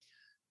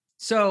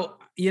 So,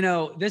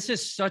 this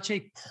is such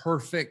a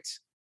perfect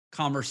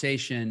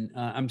conversation.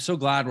 I'm so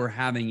glad we're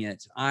having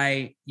it.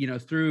 I,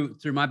 through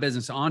my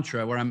business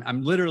Entre, where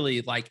I'm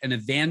literally like an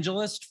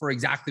evangelist for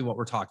exactly what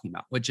we're talking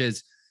about, which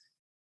is,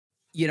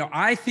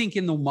 I think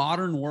in the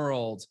modern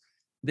world,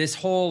 this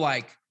whole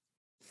like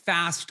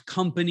fast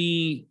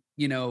company,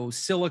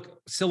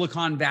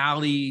 Silicon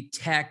Valley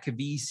tech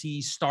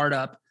VC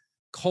startup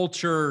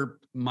culture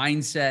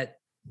mindset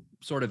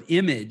sort of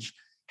image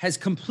has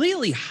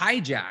completely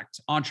hijacked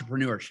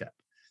entrepreneurship,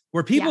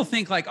 where people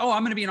think like, oh,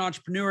 I'm going to be an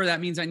entrepreneur.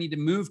 That means I need to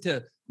move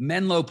to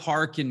Menlo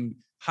Park and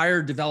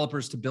hire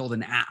developers to build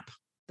an app.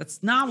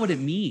 That's not what it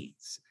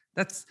means.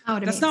 That's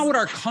not what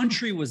our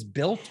country was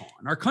built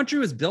on. Our country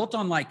was built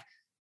on like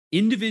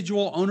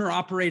individual owner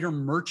operator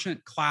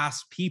merchant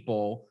class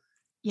people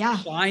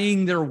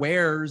applying their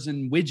wares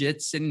and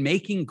widgets and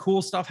making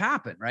cool stuff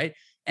happen. Right.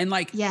 And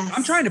like,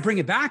 I'm trying to bring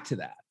it back to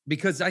that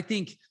because I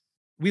think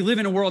we live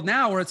in a world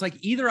now where it's like,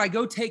 either I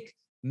go take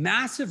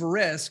massive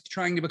risk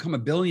trying to become a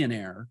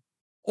billionaire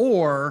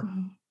or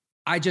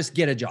I just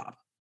get a job.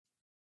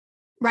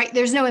 Right.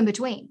 There's no in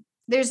between.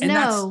 And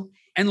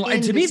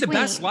to me, the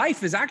best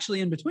life is actually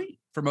in between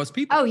for most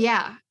people. Oh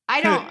yeah. I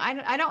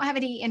don't have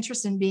any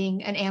interest in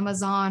being an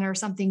Amazon or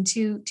something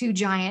too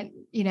giant,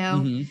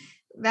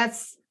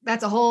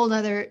 that's a whole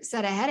nother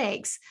set of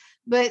headaches,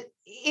 but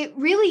it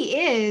really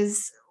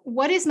is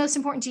what is most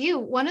important to you.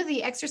 One of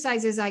the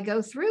exercises I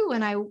go through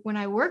when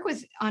I work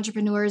with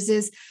entrepreneurs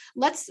is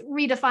let's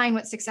redefine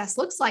what success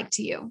looks like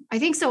to you. I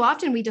think so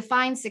often we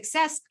define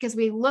success because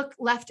we look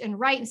left and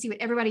right and see what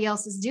everybody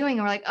else is doing.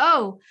 And we're like,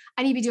 oh,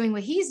 I need to be doing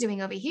what he's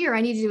doing over here.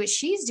 I need to do what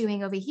she's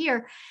doing over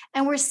here.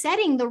 And we're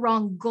setting the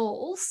wrong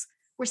goals.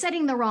 We're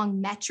setting the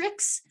wrong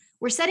metrics.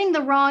 We're setting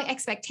the wrong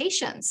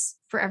expectations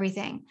for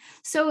everything.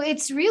 So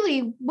it's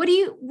really, what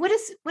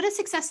does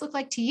success look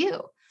like to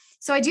you?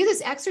 So I do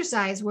this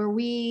exercise where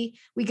we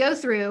go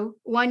through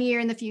 1 year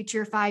in the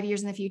future, 5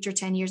 years in the future,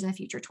 10 years in the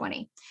future,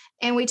 20.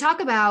 And we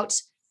talk about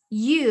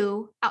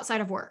you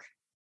outside of work.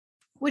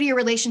 What do your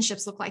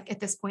relationships look like at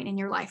this point in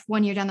your life?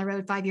 1 year down the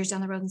road, 5 years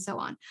down the road, and so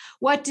on.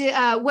 What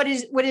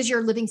is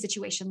your living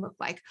situation look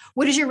like?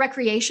 What does your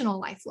recreational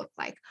life look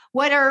like?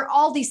 What are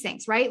all these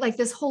things, right? Like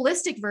this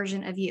holistic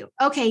version of you.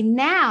 Okay,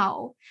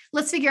 now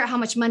let's figure out how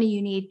much money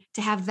you need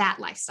to have that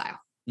lifestyle.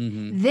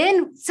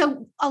 Then,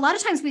 so a lot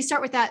of times we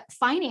start with that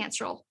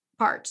financial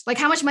part, like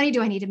how much money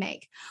do I need to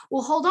make?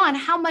 Well, hold on.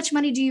 How much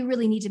money do you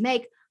really need to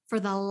make for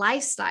the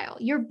lifestyle?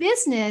 Your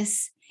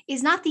business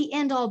is not the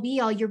end all be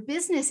all. Your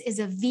business is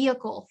a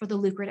vehicle for the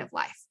lucrative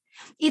life.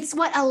 It's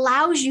what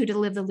allows you to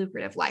live the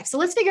lucrative life. So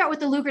let's figure out what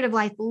the lucrative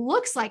life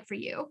looks like for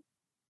you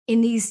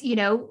in these,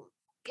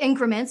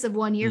 increments of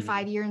 1 year,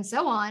 5 year, and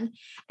so on.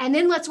 And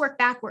then let's work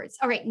backwards.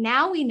 All right,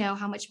 now we know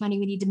how much money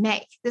we need to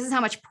make. This is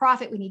how much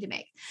profit we need to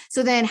make.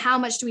 So then how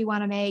much do we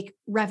want to make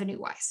revenue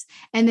wise?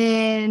 And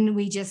then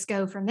we just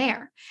go from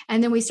there.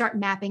 And then we start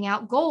mapping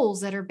out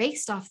goals that are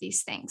based off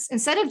these things.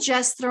 Instead of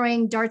just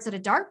throwing darts at a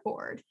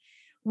dartboard,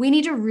 we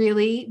need to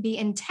really be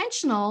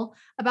intentional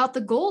about the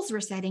goals we're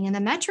setting and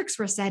the metrics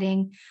we're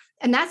setting.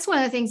 And that's one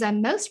of the things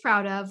I'm most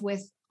proud of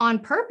with On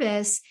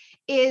Purpose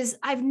is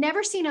I've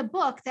never seen a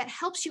book that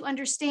helps you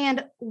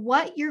understand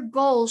what your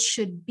goals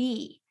should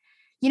be.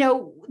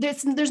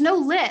 There's no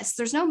list.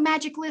 There's no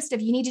magic list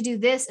of you need to do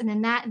this and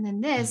then that and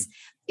then this.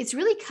 It's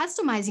really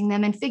customizing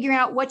them and figuring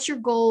out what your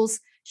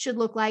goals should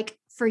look like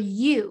for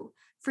you,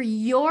 for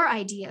your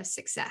idea of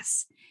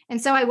success.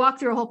 And so I walk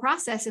through a whole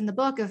process in the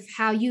book of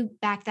how you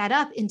back that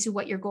up into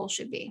what your goal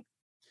should be.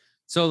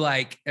 So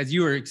like, as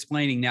you were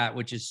explaining that,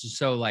 which is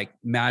so like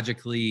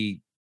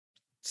magically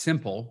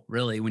simple,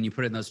 really, when you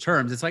put it in those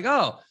terms, it's like,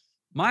 oh,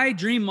 my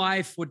dream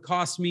life would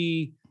cost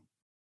me,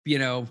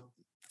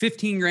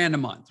 15 grand a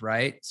month,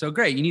 right? So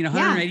great. You need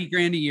 180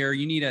 grand a year.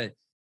 You need a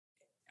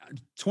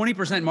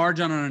 20%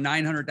 margin on a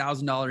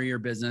 $900,000 a year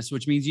business,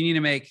 which means you need to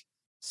make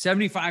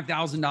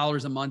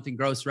 $75,000 a month in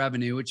gross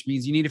revenue, which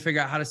means you need to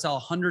figure out how to sell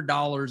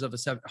 $100 of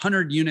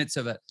 100 units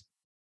of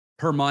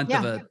per month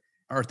or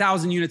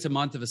 1,000 units a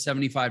month of a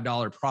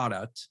 $75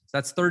 product. So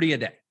that's 30 a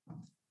day.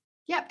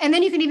 Yep. And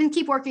then you can even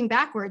keep working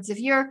backwards. If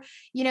you're,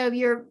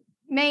 your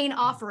main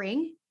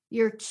offering,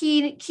 your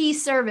key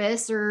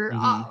service or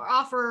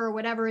offer or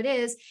whatever it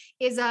is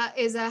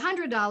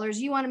 $100,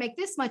 you want to make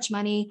this much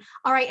money.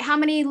 All right. How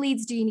many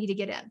leads do you need to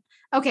get in?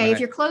 Okay. Right. If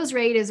your close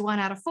rate is 1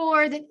 out of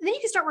 4, then you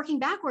can start working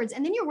backwards.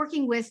 And then you're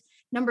working with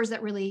numbers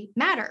that really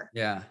matter.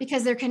 Yeah.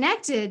 Because they're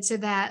connected to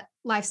that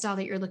lifestyle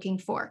that you're looking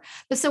for.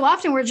 But so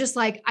often we're just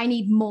like, I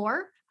need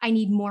more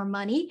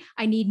money.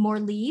 I need more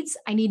leads.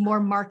 I need more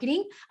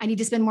marketing. I need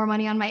to spend more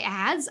money on my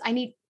ads.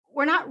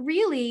 We're not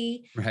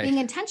really being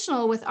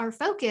intentional with our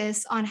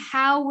focus on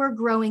how we're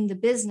growing the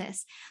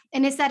business.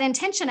 And it's that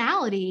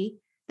intentionality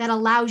that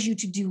allows you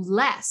to do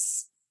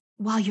less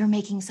while you're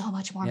making so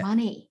much more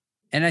money.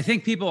 And I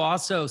think people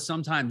also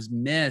sometimes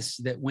miss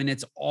that when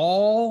it's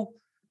all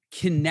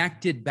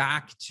connected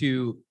back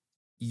to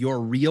your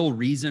real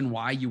reason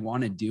why you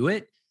want to do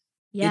it,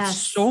 it's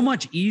so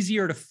much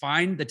easier to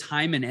find the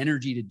time and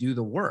energy to do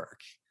the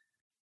work.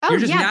 You're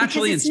just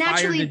naturally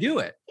inspired to do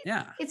it.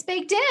 Yeah. It's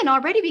baked in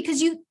already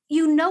because you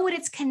know what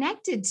it's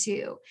connected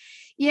to.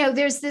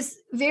 There's this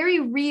very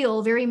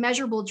real, very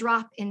measurable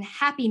drop in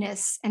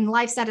happiness and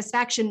life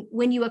satisfaction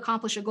when you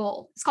accomplish a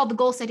goal. It's called the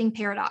goal setting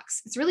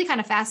paradox. It's really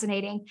kind of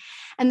fascinating.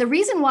 And the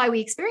reason why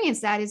we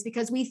experience that is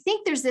because we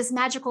think there's this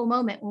magical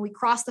moment when we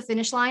cross the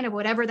finish line of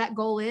whatever that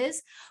goal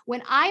is.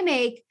 When I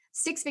make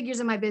 6 figures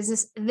in my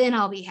business, then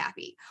I'll be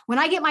happy. When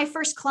I get my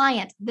first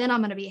client, then I'm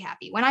going to be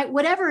happy.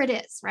 Whatever it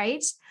is,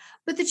 right?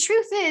 But the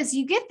truth is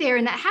you get there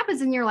and that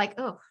happens and you're like,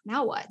 oh,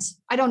 now what?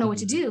 I don't know what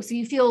to do. So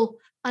you feel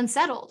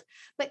unsettled.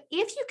 But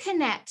if you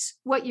connect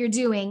what you're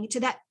doing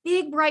to that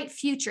big, bright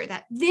future,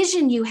 that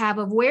vision you have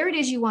of where it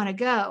is you want to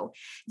go,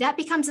 that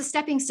becomes a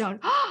stepping stone.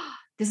 Oh,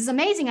 this is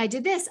amazing. I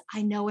did this.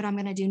 I know what I'm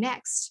going to do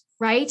next.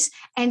 Right.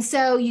 And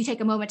so you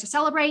take a moment to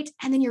celebrate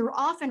and then you're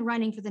off and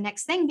running for the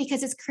next thing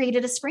because it's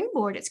created a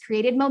springboard. It's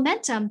created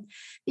momentum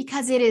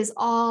because it is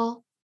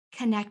all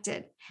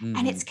connected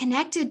and it's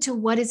connected to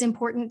what is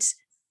important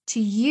to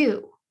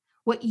you,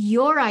 what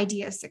your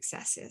idea of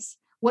success is,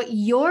 what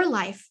your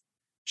life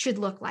should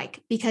look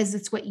like, because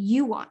it's what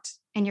you want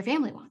and your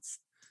family wants.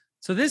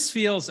 So this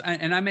feels,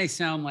 and I may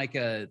sound like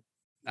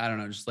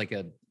just like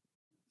a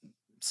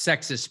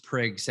sexist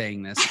prig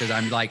saying this because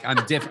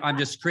I'm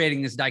just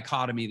creating this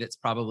dichotomy that's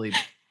probably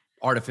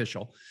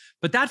artificial,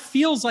 but that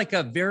feels like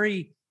a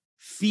very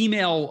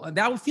female,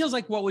 that feels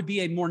like what would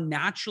be a more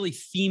naturally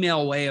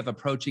female way of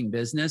approaching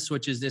business,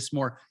 which is this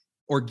more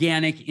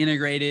organic,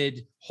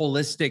 integrated,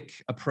 holistic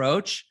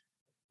approach.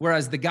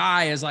 Whereas the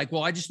guy is like,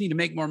 well, I just need to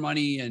make more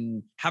money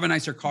and have a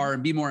nicer car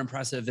and be more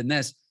impressive in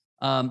this.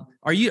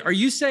 Are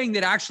you saying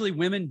that actually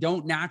women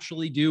don't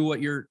naturally do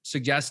what you're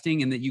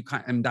suggesting and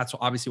that and that's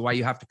obviously why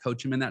you have to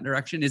coach them in that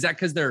direction? Is that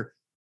because they're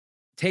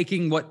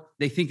taking what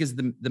they think is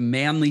the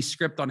manly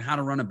script on how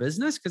to run a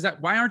business?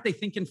 Why aren't they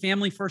thinking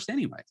family first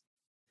anyway?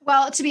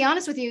 Well, to be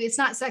honest with you, it's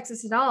not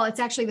sexist at all. It's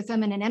actually the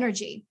feminine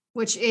energy,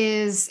 which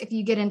is, if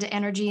you get into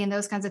energy and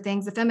those kinds of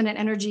things, the feminine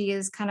energy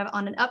is kind of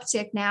on an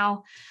uptick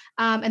now.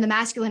 And the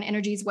masculine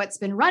energy is what's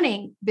been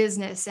running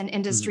business and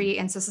industry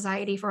and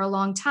society for a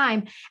long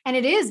time. And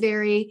it is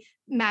very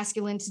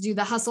masculine to do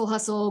the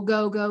hustle,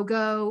 go, go,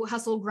 go,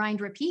 hustle,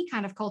 grind, repeat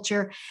kind of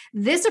culture.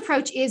 This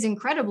approach is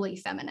incredibly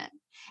feminine.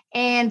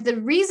 And the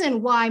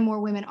reason why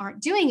more women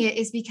aren't doing it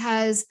is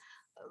because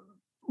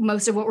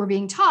most of what we're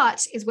being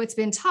taught is what's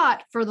been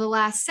taught for the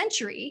last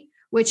century,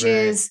 which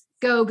is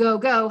go, go,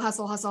 go,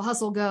 hustle, hustle,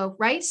 hustle, go,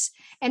 right?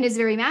 And is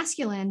very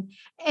masculine.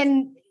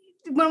 And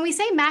when we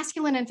say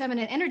masculine and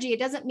feminine energy, it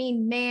doesn't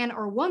mean man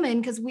or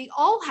woman, because we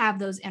all have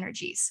those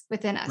energies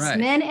within us. Right.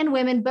 Men and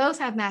women both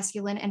have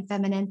masculine and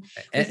feminine.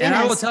 And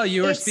I will tell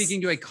you, you're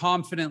speaking to a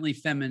confidently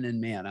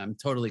feminine man. I'm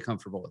totally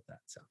comfortable with that.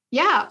 So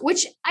yeah,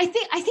 which I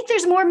think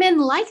there's more men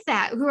like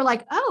that who are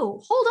like,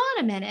 oh, hold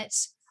on a minute.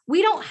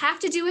 We don't have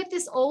to do it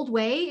this old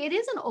way. It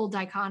is an old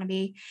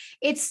dichotomy.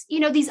 It's,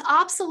 these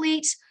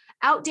obsolete,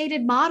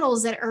 outdated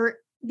models that are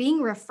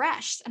being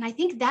refreshed. And I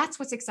think that's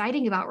what's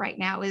exciting about right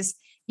now is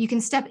you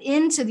can step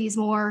into these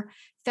more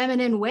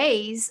feminine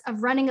ways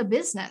of running a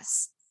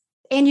business,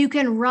 and you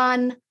can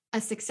run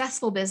a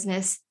successful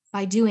business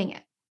by doing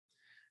it.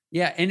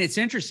 Yeah. And it's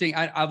interesting.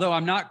 Although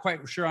I'm not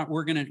quite sure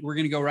we're going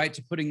to go right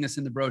to putting this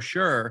in the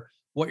brochure.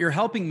 What you're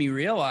helping me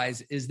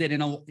realize is that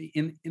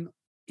in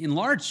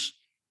large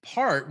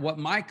part, what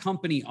my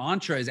company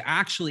Entre is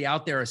actually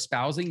out there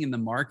espousing in the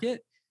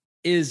market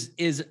is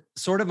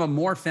sort of a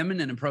more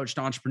feminine approach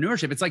to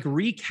entrepreneurship. It's like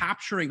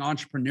recapturing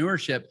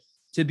entrepreneurship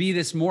to be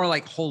this more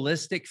like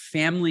holistic,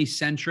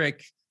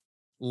 family-centric,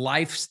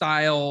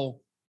 lifestyle,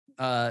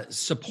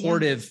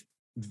 supportive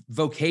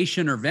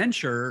vocation or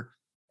venture,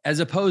 as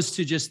opposed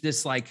to just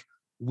this like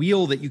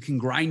wheel that you can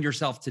grind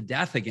yourself to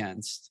death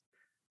against.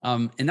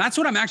 And that's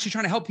what I'm actually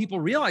trying to help people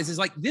realize is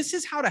like, this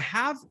is how to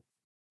have,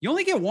 you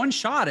only get one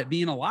shot at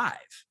being alive.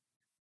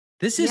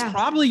 This is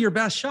probably your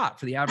best shot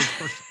for the average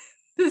person.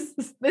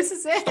 This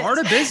is it. Start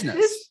a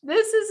business.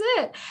 This is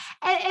it.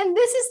 And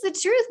this is the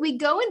truth. We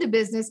go into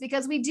business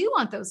because we do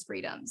want those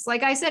freedoms.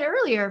 Like I said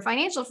earlier,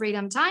 financial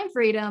freedom, time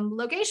freedom,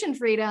 location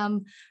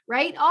freedom,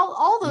 right?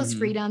 All those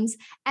freedoms.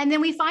 And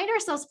then we find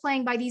ourselves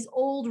playing by these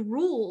old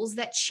rules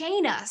that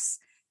chain us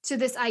to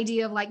this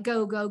idea of like,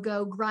 go, go,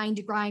 go,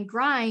 grind, grind,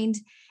 grind.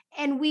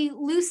 And we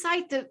lose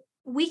sight that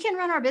we can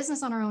run our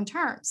business on our own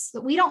terms,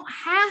 that we don't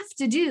have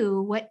to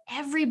do what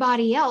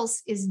everybody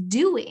else is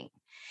doing.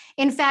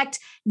 In fact,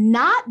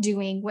 not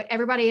doing what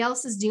everybody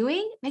else is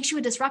doing makes you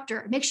a disruptor.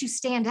 It makes you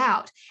stand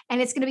out.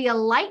 And it's going to be a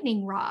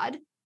lightning rod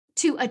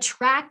to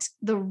attract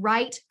the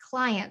right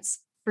clients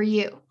for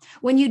you.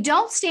 When you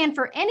don't stand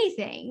for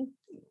anything,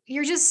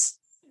 you're just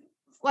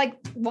like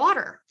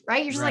water,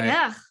 right? You're just like,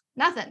 ugh,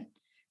 nothing,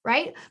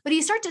 right? But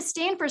you start to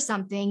stand for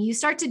something, you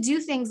start to do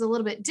things a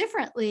little bit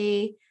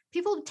differently,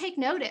 people take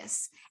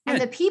notice. And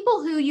the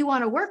people who you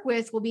want to work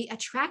with will be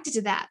attracted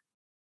to that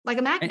like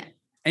a magnet.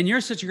 And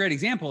you're such a great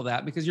example of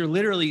that because you're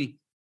literally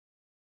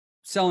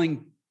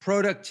selling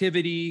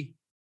productivity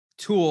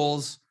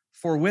tools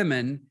for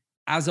women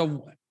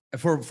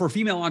for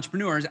female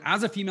entrepreneurs,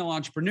 as a female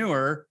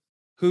entrepreneur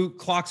who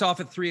clocks off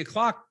at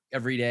 3:00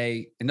 every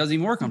day and doesn't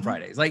even work on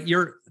Fridays.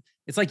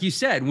 It's like you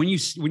said, when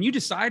you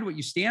decide what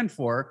you stand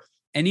for,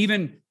 and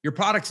even your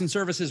products and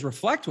services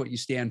reflect what you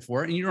stand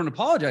for, and you don't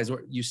apologize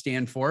what you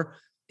stand for,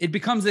 it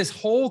becomes this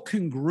whole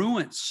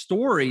congruent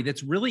story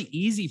that's really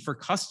easy for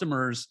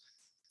customers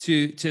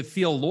to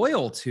feel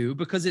loyal to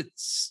because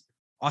it's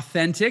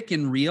authentic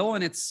and real.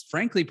 And it's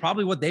frankly,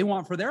 probably what they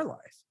want for their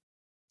life.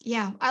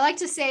 Yeah. I like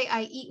to say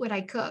I eat what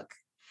I cook.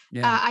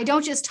 Yeah. I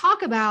don't just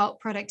talk about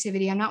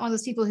productivity. I'm not one of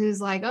those people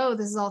who's like, oh,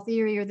 this is all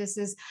theory or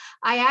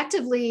I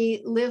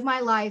actively live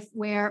my life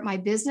where my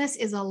business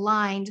is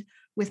aligned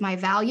with my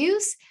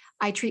values.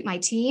 I treat my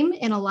team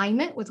in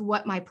alignment with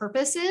what my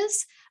purpose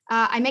is.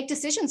 I make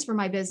decisions for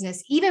my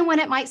business, even when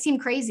it might seem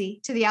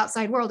crazy to the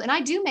outside world. And I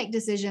do make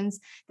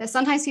decisions that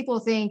sometimes people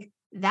think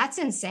that's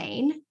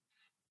insane,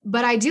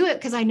 but I do it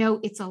because I know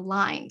it's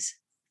aligned.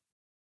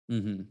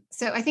 Mm-hmm.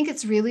 So I think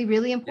it's really,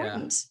 really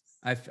important.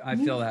 Yeah. I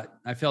feel that.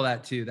 I feel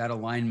that too, that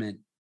alignment.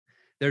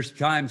 There's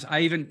times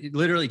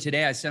literally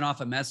today, I sent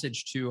off a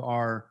message to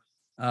our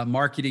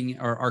marketing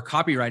or our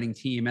copywriting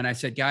team. And I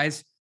said,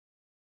 guys,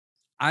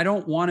 I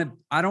don't want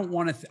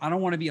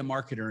to be a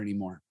marketer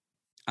anymore.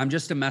 I'm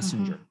just a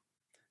messenger.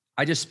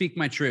 I just speak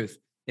my truth.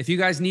 If you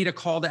guys need a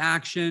call to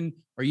action,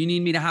 or you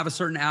need me to have a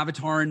certain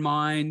avatar in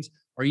mind,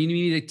 or you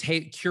need me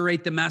to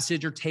curate the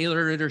message or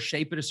tailor it or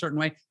shape it a certain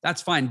way,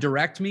 that's fine.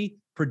 Direct me,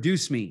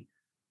 produce me.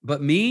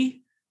 But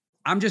me,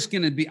 I'm just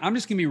going to be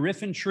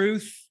riffing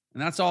truth.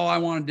 And that's all I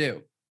want to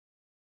do.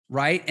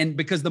 Right. And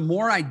because the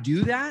more I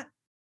do that,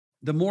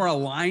 the more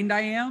aligned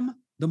I am,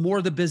 the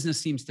more the business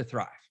seems to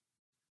thrive.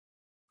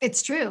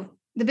 It's true.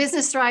 The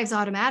business thrives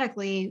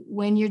automatically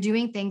when you're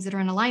doing things that are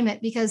in alignment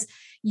because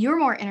you're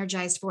more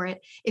energized for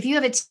it. If you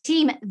have a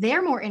team,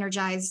 they're more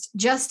energized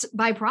just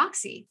by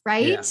proxy,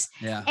 right?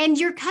 Yeah. And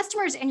your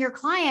customers and your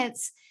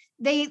clients,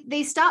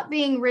 they stop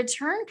being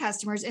return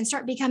customers and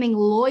start becoming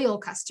loyal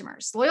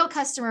customers. Loyal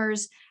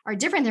customers are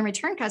different than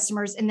return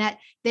customers in that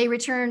they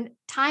return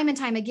time and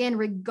time again,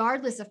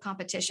 regardless of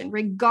competition,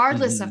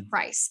 regardless of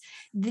price,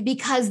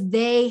 because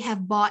they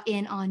have bought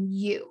in on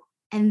you.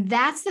 And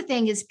that's the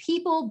thing is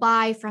people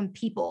buy from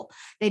people.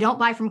 They don't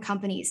buy from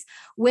companies.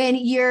 When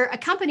you're a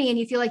company and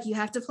you feel like you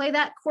have to play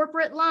that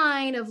corporate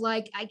line of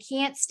like, I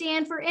can't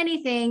stand for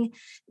anything,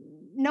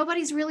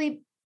 nobody's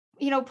really,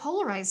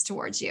 polarized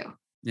towards you.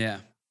 Yeah.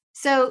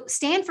 So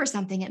stand for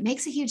something. It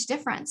makes a huge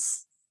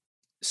difference.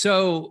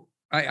 So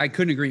I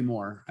couldn't agree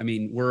more. I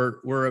mean,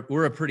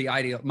 we're a pretty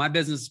my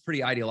business is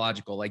pretty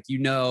ideological. Like, you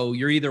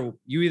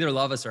either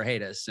love us or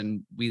hate us,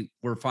 and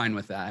we're fine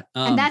with that.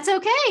 And that's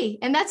okay.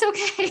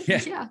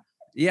 Yeah.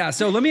 Yeah.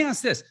 So let me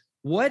ask this: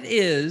 what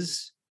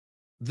is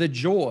the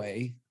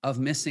joy of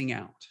missing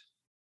out?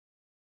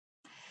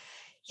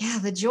 Yeah,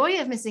 the joy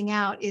of missing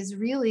out is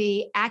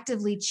really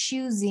actively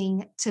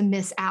choosing to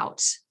miss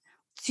out,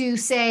 to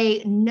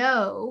say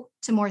no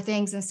to more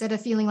things instead of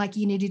feeling like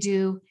you need to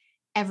do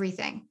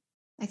everything.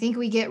 I think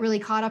we get really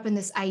caught up in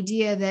this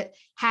idea that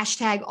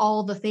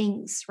 #all the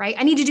things, right?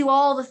 I need to do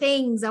all the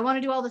things. I want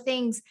to do all the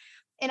things.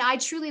 And I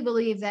truly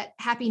believe that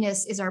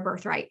happiness is our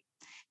birthright,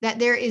 that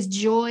there is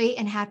joy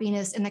and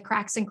happiness in the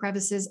cracks and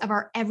crevices of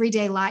our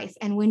everyday life.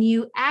 And when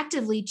you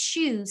actively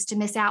choose to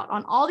miss out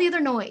on all the other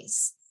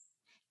noise,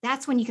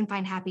 that's when you can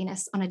find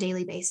happiness on a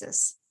daily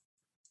basis.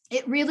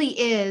 It really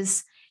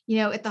is,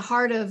 at the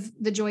heart of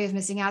the joy of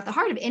missing out, the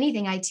heart of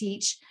anything I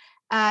teach.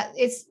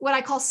 It's what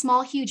I call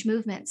small, huge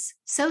movements.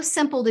 So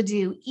simple to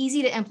do,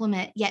 easy to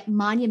implement, yet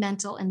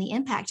monumental in the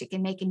impact it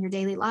can make in your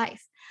daily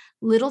life.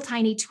 Little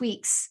tiny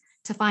tweaks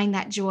to find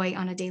that joy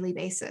on a daily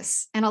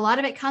basis. And a lot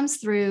of it comes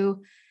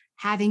through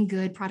having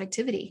good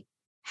productivity,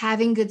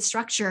 having good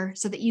structure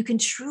so that you can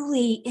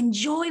truly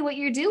enjoy what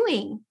you're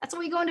doing. That's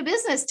why we go into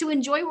business, to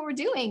enjoy what we're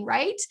doing,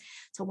 right?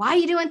 So why are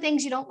you doing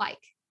things you don't like?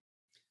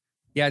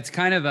 Yeah, it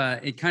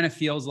kind of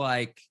feels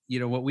like,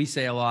 what we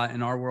say a lot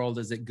in our world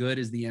is that good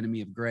is the enemy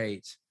of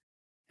great.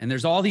 And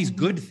there's all these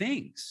good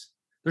things.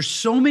 There's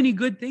so many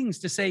good things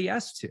to say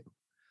yes to.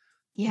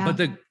 Yeah.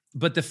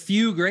 But the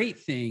few great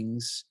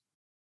things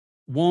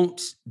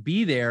won't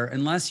be there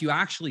unless you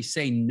actually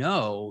say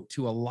no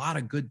to a lot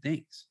of good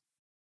things.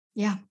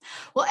 Yeah.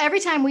 Well,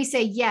 every time we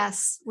say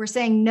yes, we're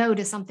saying no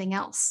to something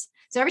else.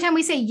 So every time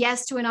we say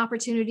yes to an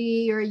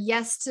opportunity or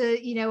yes to,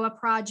 a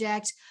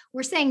project,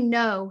 we're saying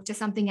no to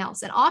something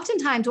else. And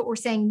oftentimes what we're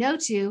saying no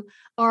to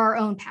are our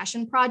own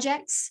passion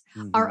projects,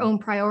 our own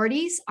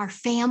priorities, our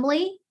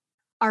family,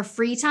 our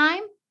free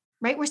time,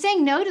 right? We're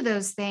saying no to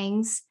those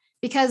things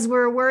because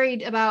we're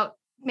worried about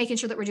making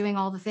sure that we're doing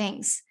all the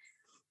things.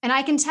 And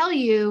I can tell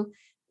you,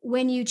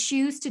 when you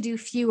choose to do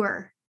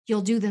fewer,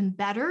 you'll do them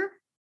better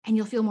and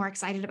you'll feel more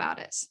excited about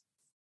it.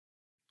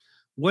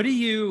 What do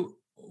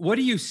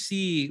you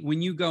see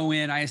when you go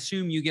in? I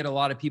assume you get a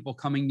lot of people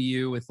coming to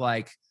you with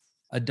like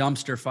a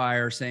dumpster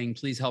fire saying,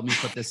 please help me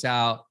put this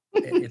out.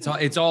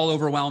 It's all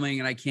overwhelming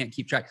and I can't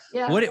keep track.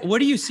 Yeah. What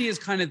do you see as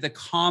kind of the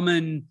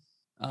common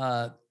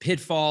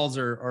pitfalls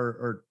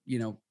or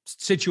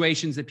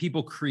situations that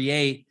people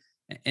create,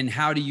 and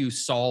how do you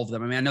solve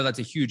them? I mean, I know that's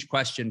a huge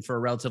question for a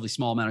relatively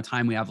small amount of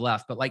time we have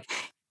left, but like,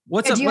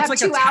 what's like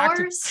 2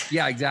 hours?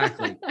 Yeah,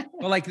 exactly.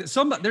 But like there's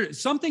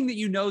something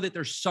that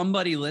there's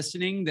somebody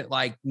listening that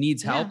like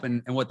needs help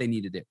and what they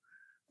need to do.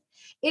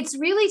 It's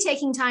really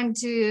taking time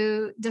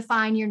to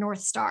define your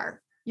North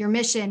Star, your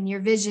mission, your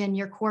vision,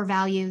 your core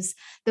values.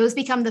 Those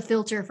become the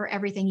filter for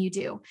everything you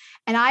do.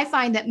 And I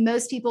find that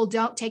most people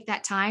don't take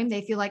that time.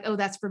 They feel like, oh,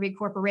 that's for big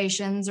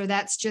corporations, or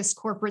that's just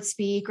corporate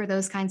speak, or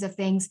those kinds of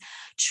things.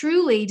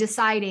 Truly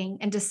deciding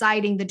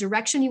the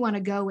direction you want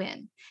to go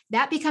in,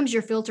 that becomes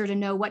your filter to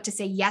know what to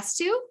say yes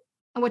to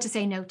and what to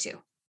say no to.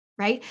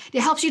 Right? It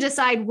helps you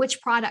decide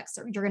which products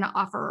you're going to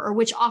offer or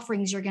which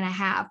offerings you're going to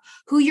have,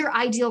 who your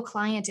ideal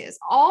client is.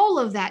 All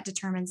of that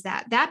determines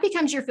that. That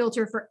becomes your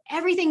filter for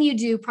everything you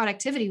do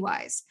productivity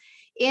wise.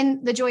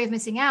 In The Joy of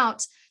Missing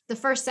Out, the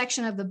first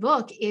section of the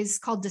book is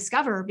called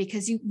Discover,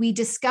 because we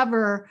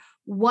discover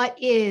what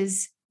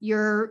is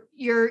your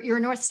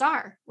North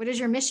Star. What is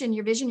your mission,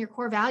 your vision, your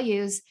core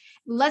values?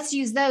 Let's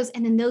use those.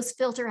 And then those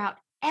filter out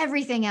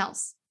everything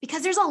else,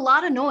 because there's a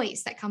lot of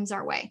noise that comes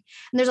our way.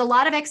 And there's a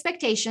lot of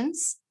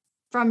expectations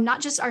from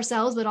not just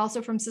ourselves, but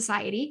also from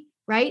society,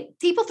 right?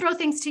 People throw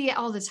things to you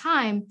all the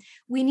time.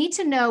 We need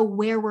to know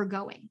where we're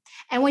going.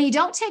 And when you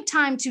don't take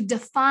time to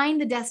define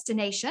the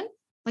destination,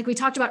 like we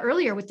talked about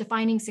earlier with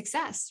defining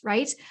success,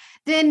 right?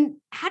 Then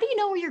how do you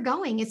know where you're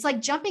going? It's like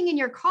jumping in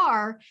your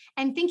car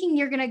and thinking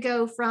you're going to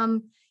go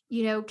from,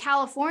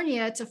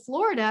 California to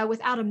Florida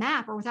without a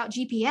map or without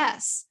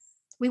GPS.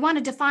 We want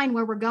to define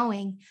where we're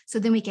going so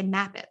then we can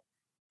map it.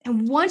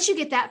 And once you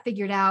get that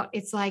figured out,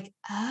 it's like,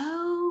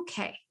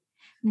 okay,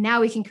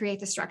 now we can create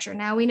the structure.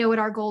 Now we know what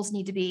our goals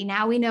need to be.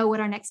 Now we know what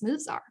our next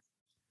moves are.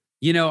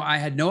 I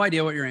had no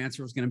idea what your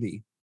answer was going to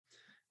be.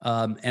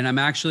 And I'm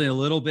actually a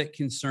little bit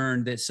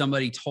concerned that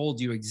somebody told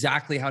you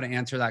exactly how to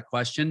answer that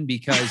question,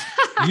 because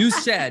you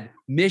said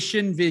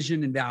mission,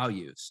 vision, and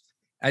values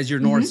as your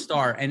North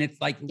Star. And it's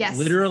like,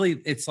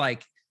 literally, it's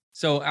like,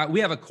 so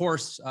we have a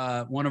course,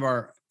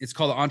 it's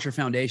called the Entre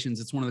Foundations.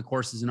 It's one of the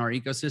courses in our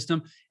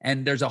ecosystem.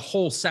 And there's a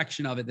whole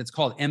section of it that's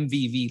called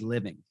MVV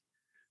Living.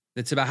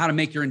 That's about how to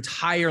make your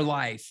entire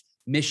life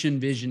mission,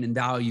 vision, and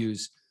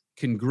values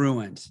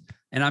congruent.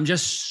 And I'm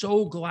just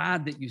so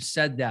glad that you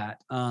said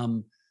that.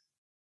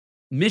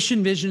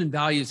 Mission, vision, and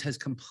values has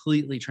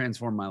completely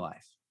transformed my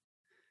life.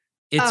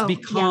 It's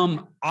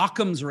become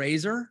Occam's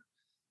razor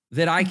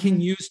that I can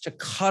use to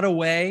cut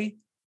away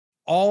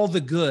all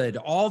the good,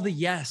 all the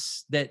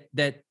yes that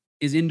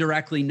is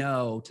indirectly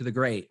no to the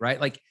great,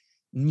 right? Like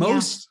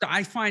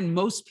I find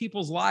most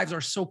people's lives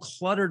are so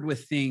cluttered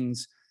with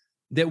things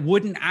that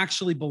wouldn't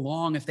actually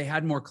belong if they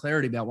had more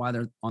clarity about why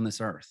they're on this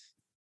earth.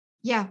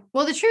 Yeah.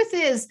 Well, the truth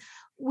is,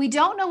 we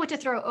don't know what to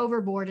throw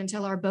overboard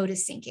until our boat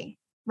is sinking,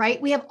 right?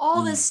 We have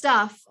all this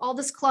stuff, all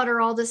this clutter,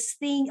 all these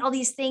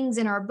things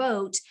in our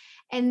boat.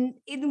 And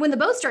when the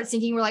boat starts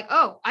sinking, we're like,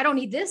 oh, I don't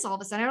need this all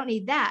of a sudden. I don't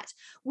need that.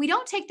 We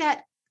don't take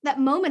that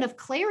moment of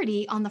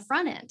clarity on the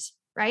front end,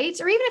 right?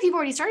 Or even if you've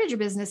already started your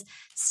business,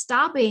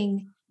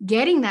 stopping,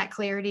 getting that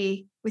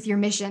clarity with your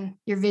mission,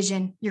 your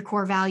vision, your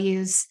core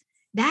values,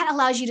 that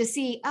allows you to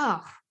see,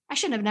 oh, I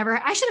should have never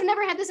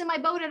had this in my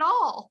boat at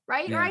all,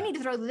 right? Yeah. Or I need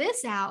to throw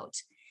this out.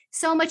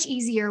 So much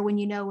easier when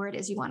you know where it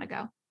is you want to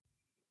go.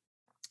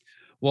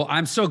 Well,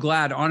 I'm so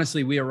glad,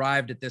 honestly, we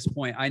arrived at this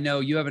point. I know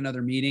you have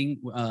another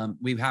meeting.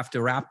 We have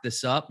to wrap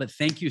this up, but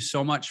thank you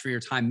so much for your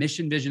time.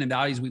 Mission, vision, and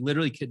values. We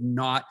literally could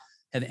not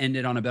have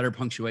ended on a better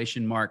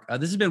punctuation mark.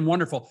 This has been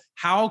wonderful.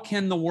 How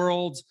can the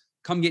world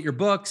come get your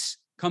books,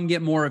 come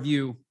get more of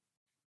you?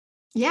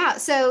 Yeah.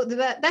 So the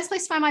best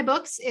place to find my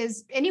books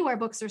is anywhere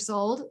books are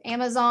sold: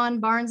 Amazon,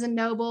 Barnes and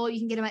Noble. You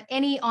can get them at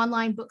any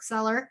online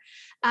bookseller.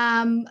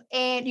 And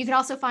you can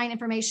also find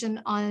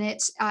information on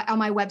it on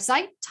my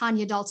website,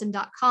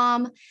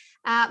 TanyaDalton.com.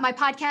 My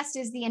podcast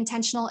is The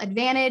Intentional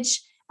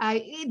Advantage.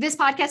 This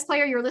podcast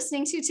player you're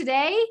listening to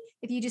today,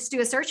 if you just do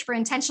a search for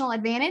Intentional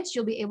Advantage,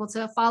 you'll be able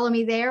to follow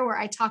me there where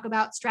I talk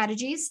about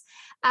strategies.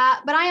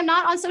 But I am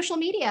not on social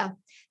media.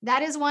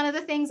 That is one of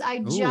the things I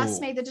just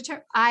made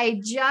the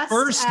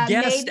first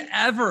guest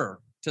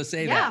ever to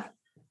say that.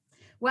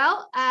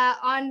 Well,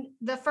 on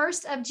the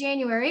 1st of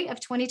January of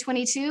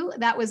 2022,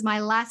 that was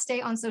my last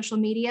day on social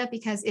media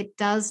because it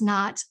does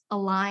not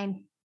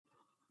align.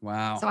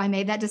 Wow. So I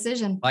made that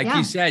decision. Like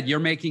you said, you're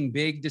making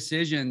big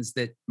decisions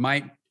that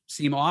might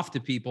seem off to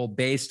people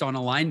based on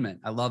alignment.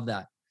 I love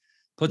that.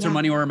 Puts her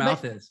money where her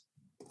mouth is.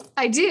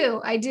 I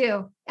do.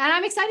 And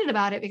I'm excited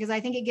about it because I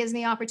think it gives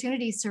me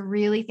opportunities to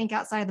really think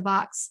outside the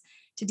box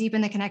to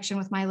deepen the connection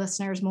with my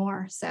listeners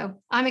more. So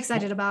I'm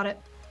excited about it.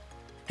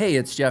 Hey,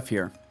 it's Jeff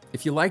here.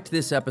 If you liked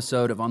this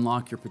episode of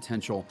Unlock Your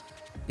Potential,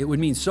 it would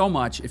mean so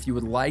much if you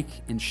would like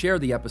and share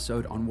the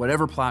episode on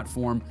whatever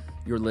platform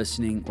you're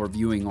listening or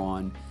viewing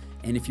on.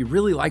 And if you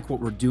really like what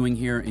we're doing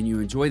here and you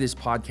enjoy this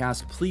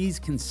podcast, please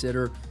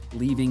consider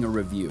leaving a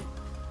review.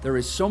 There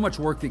is so much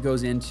work that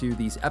goes into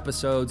these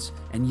episodes,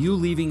 and you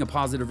leaving a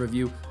positive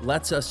review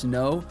lets us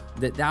know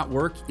that that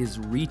work is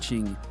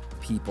reaching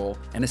people,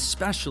 and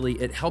especially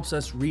it helps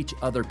us reach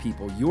other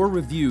people. Your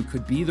review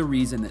could be the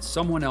reason that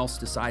someone else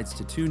decides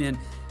to tune in,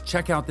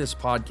 check out this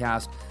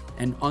podcast,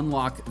 and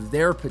unlock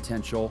their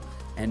potential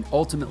and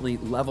ultimately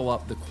level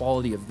up the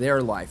quality of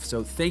their life.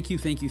 So thank you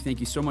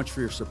so much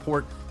for your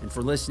support and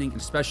for listening,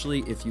 and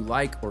especially if you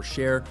like or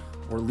share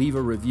or leave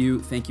a review.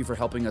 Thank you for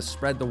helping us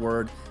spread the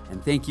word,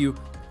 and thank you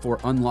for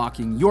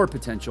unlocking your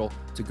potential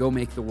to go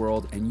make the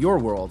world and your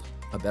world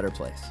a better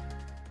place.